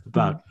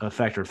about a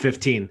factor of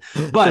 15.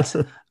 But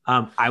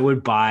I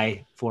would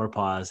buy Four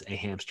Paws a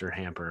hamster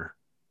hamper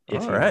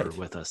if he were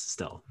with us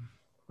still.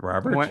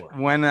 Robert,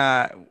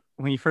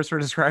 when you first were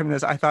describing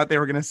this, I thought they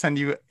were going to send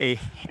you a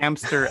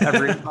hamster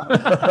every month,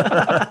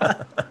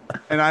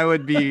 and I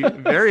would be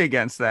very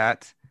against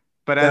that.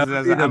 But that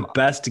would be the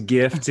best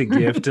gift to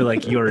give to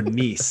like your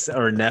niece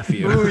or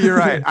nephew. Ooh, you're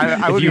right.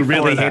 I would if you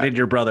really hated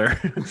your brother.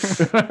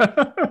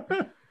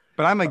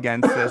 But I'm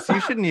against this.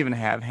 You shouldn't even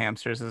have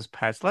hamsters as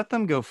pets. Let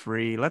them go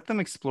free. Let them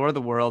explore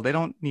the world. They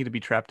don't need to be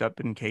trapped up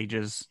in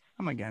cages.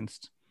 I'm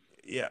against.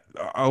 Yeah,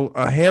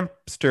 a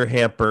hamster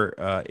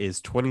hamper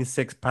is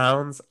 26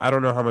 pounds. I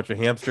don't know how much a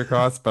hamster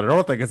costs, but I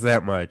don't think it's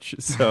that much.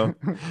 So,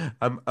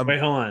 wait,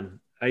 hold on.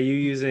 Are you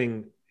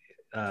using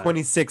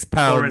 26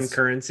 pounds foreign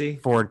currency?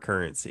 Foreign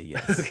currency,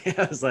 yes. Okay,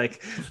 I was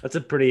like, that's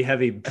a pretty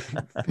heavy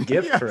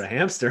gift for a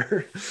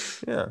hamster.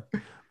 Yeah.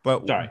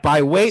 But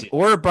by weight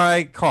or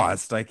by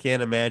cost, I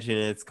can't imagine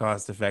it's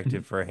cost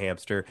effective for a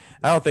hamster.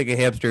 I don't think a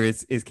hamster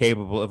is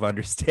capable of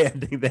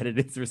understanding that it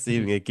is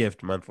receiving a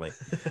gift monthly.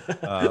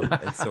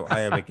 And so I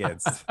am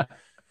against.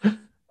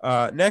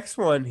 Next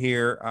one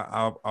here,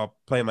 I'll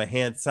play my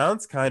hand.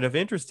 Sounds kind of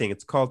interesting.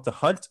 It's called To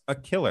Hunt a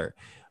Killer.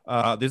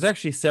 There's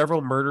actually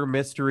several murder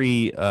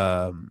mystery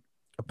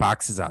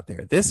boxes out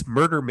there. This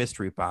murder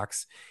mystery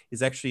box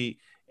is actually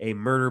a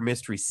murder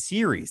mystery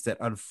series that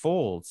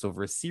unfolds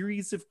over a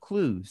series of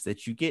clues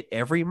that you get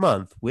every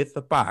month with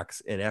the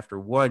box. And after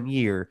 1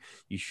 year,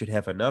 you should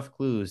have enough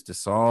clues to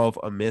solve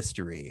a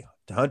mystery.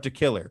 To Hunt a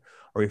Killer.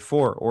 Are you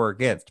for or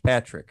against,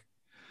 Patrick?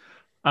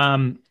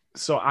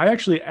 So I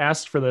actually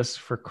asked for this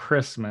for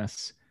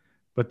Christmas,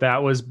 but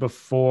that was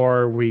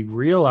before we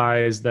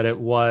realized that it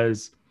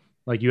was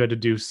like you had to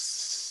do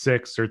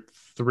 6 or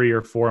 3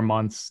 or 4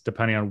 months,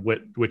 depending on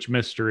which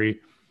mystery.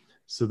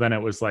 So then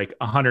it was like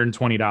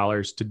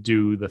 $120 to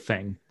do the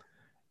thing.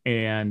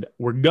 And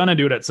we're going to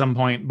do it at some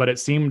point, but it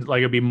seemed like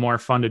it'd be more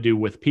fun to do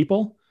with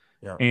people.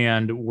 Yeah.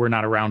 And we're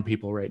not around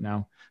people right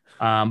now.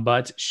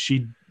 But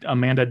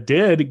Amanda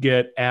did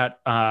get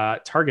at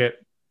Target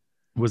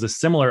was a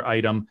similar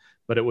item,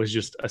 but it was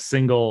just a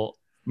single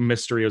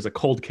mystery. It was a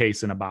cold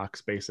case in a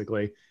box,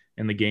 basically,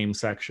 in the game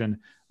section.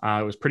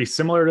 It was pretty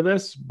similar to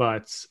this,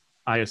 but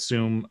I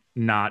assume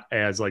not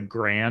as like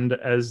grand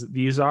as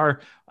these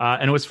are.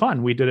 And it was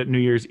fun. We did it New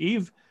Year's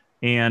Eve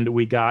and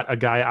we got a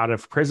guy out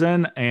of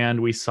prison and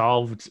we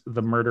solved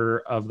the murder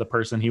of the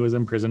person he was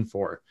in prison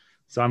for.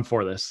 So I'm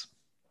for this.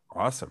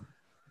 Awesome.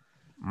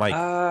 Mike.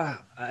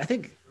 I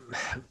think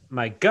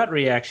my gut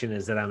reaction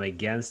is that I'm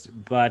against,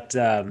 but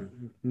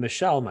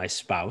Michelle, my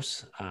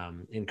spouse,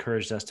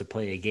 encouraged us to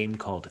play a game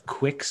called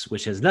Quicks,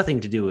 which has nothing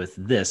to do with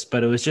this,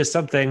 but it was just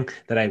something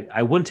that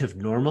I wouldn't have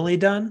normally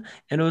done.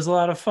 And it was a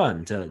lot of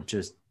fun to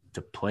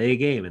play a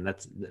game. And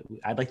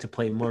I'd like to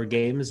play more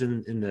games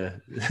in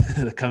the,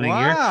 the coming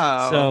year.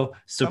 So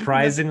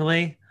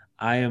surprisingly,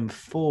 I am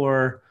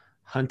for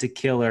Hunt a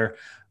Killer,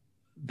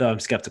 though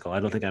I'm skeptical. I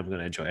don't think I'm going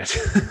to enjoy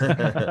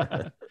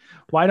it.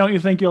 Why don't you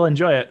think you'll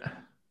enjoy it?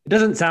 It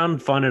doesn't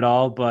sound fun at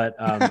all, but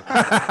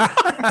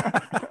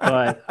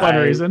one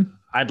reason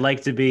I'd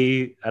like to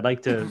be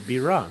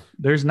wrong.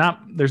 There's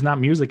not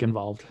music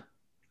involved.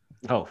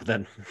 Oh,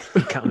 then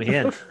count me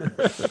in.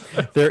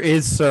 There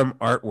is some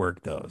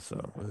artwork though,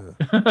 so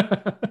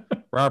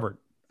Robert.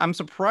 I'm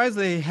surprised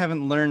they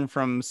haven't learned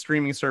from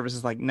streaming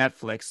services like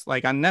Netflix.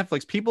 Like on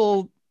Netflix,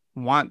 people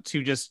want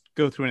to just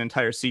go through an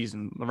entire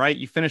season, right?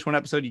 You finish one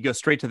episode, you go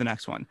straight to the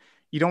next one.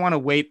 You don't want to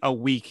wait a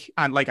week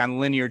on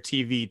linear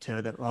TV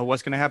to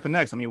what's going to happen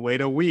next. Let me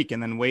wait a week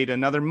and then wait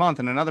another month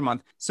and another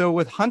month. So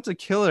with Hunt a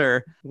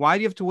Killer, why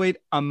do you have to wait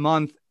a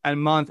month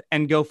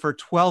and go for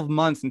 12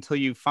 months until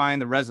you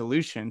find the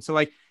resolution? So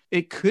like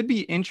it could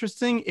be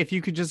interesting if you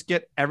could just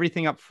get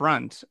everything up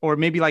front or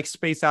maybe like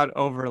space out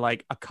over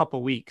like a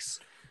couple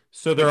weeks.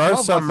 So there are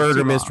 12 some bucks is too murder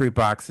long. mystery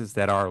boxes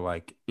that are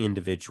like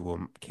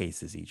individual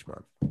cases each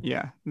month.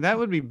 Yeah, that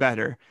would be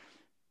better.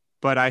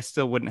 But I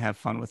still wouldn't have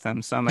fun with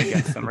them, so I'm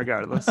against them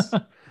regardless.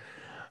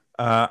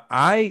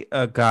 I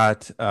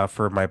got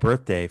for my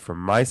birthday from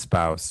my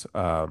spouse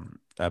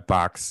a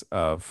box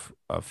of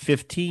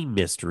 15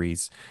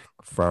 mysteries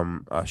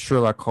from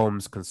Sherlock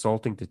Holmes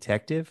Consulting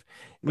Detective.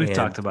 We've And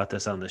talked about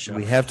this on the show.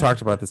 we have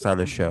talked about this on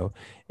the show.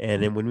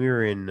 And then when we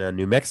were in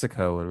New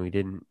Mexico and we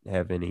didn't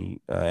have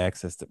any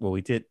access to, well,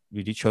 we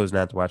chose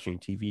not to watch any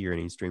TV or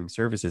any streaming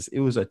services.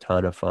 It was a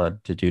ton of fun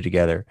to do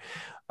together.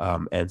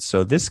 And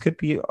so this could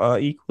be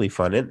equally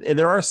fun. And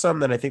there are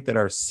some that I think that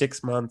are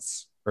 6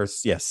 months or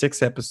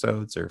 6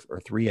 episodes or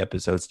 3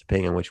 episodes,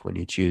 depending on which one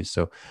you choose.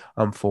 So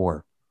I'm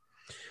 4.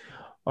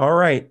 All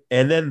right.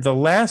 And then the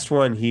last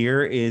one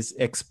here is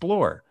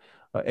Explore.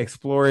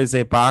 Explore is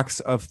a box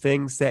of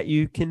things that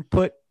you can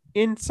put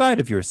inside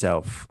of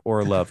yourself or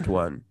a loved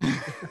one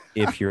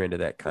if you're into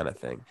that kind of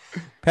thing.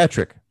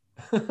 Patrick.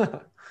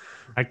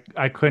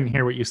 I couldn't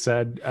hear what you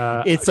said.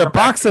 It's a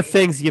box of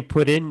things you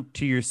put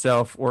into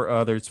yourself or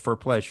others for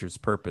pleasures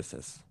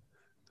purposes.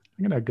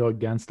 I'm going to go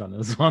against on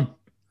this one.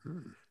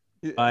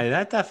 By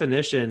that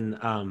definition,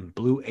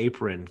 Blue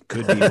Apron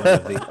could be one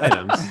of the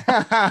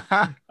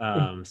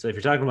items. So if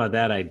you're talking about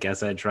that, I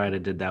guess I tried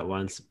and did that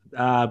once.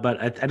 But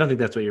I don't think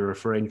that's what you're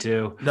referring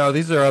to. No,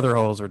 these are other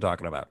holes we're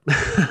talking about.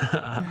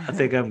 I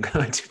think I'm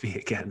going to be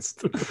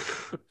against.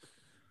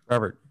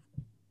 Robert.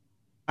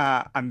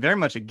 I'm very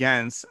much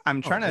against.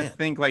 I'm trying to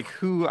think like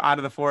who out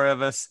of the 4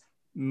 of us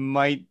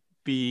might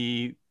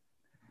be,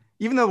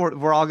 even though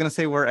we're all going to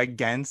say we're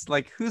against,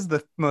 like who's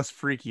the most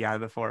freaky out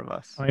of the 4 of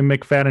us? I mean,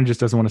 McFadden just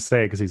doesn't want to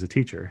say it because he's a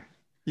teacher.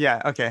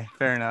 Yeah. Okay.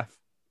 Fair enough.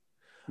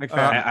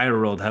 McFadden. I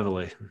rolled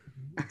heavily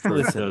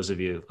for those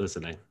of you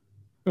listening.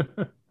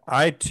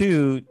 I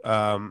too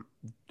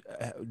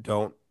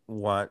don't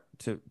want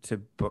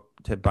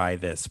to buy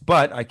this,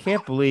 but I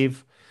can't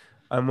believe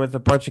I'm with a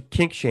bunch of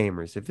kink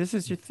shamers. If this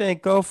is your thing,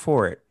 go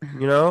for it.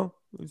 You know,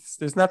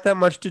 there's not that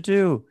much to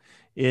do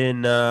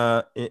in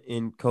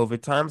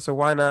COVID time, so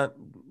why not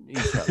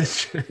each other?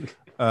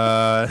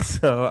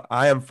 So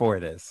I am for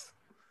this.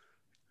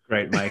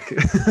 Great, Mike.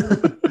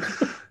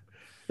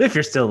 If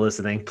you're still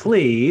listening,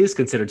 please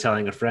consider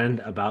telling a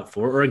friend about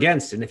For or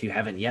Against. And if you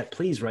haven't yet,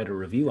 please write a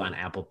review on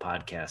Apple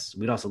Podcasts.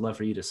 We'd also love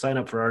for you to sign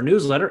up for our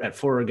newsletter at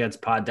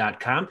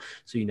foragainstpod.com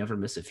so you never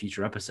miss a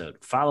future episode.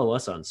 Follow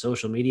us on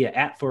social media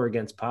at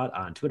ForAgainstPod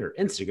on Twitter,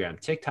 Instagram,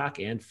 TikTok,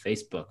 and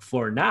Facebook.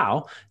 For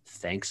now,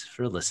 thanks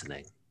for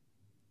listening.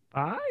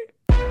 Bye.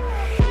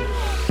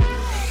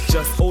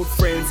 Just old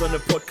friends on the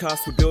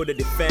podcast, we build a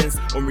defense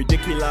on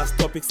ridiculous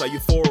topics. Are you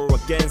for or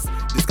against?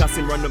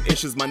 Discussing random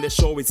issues, man, the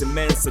show is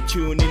immense. So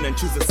tune in and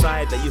choose a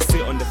side that you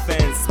sit on the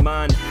fence.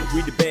 Man,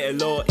 we debate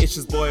a lot of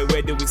issues, boy,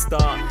 where do we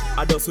start?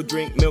 Adults who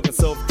drink milk and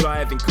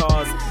self-driving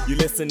cars. You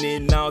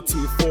listening now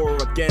to For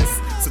or Against,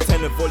 so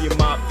turn the volume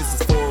up, this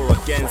is For or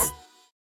Against.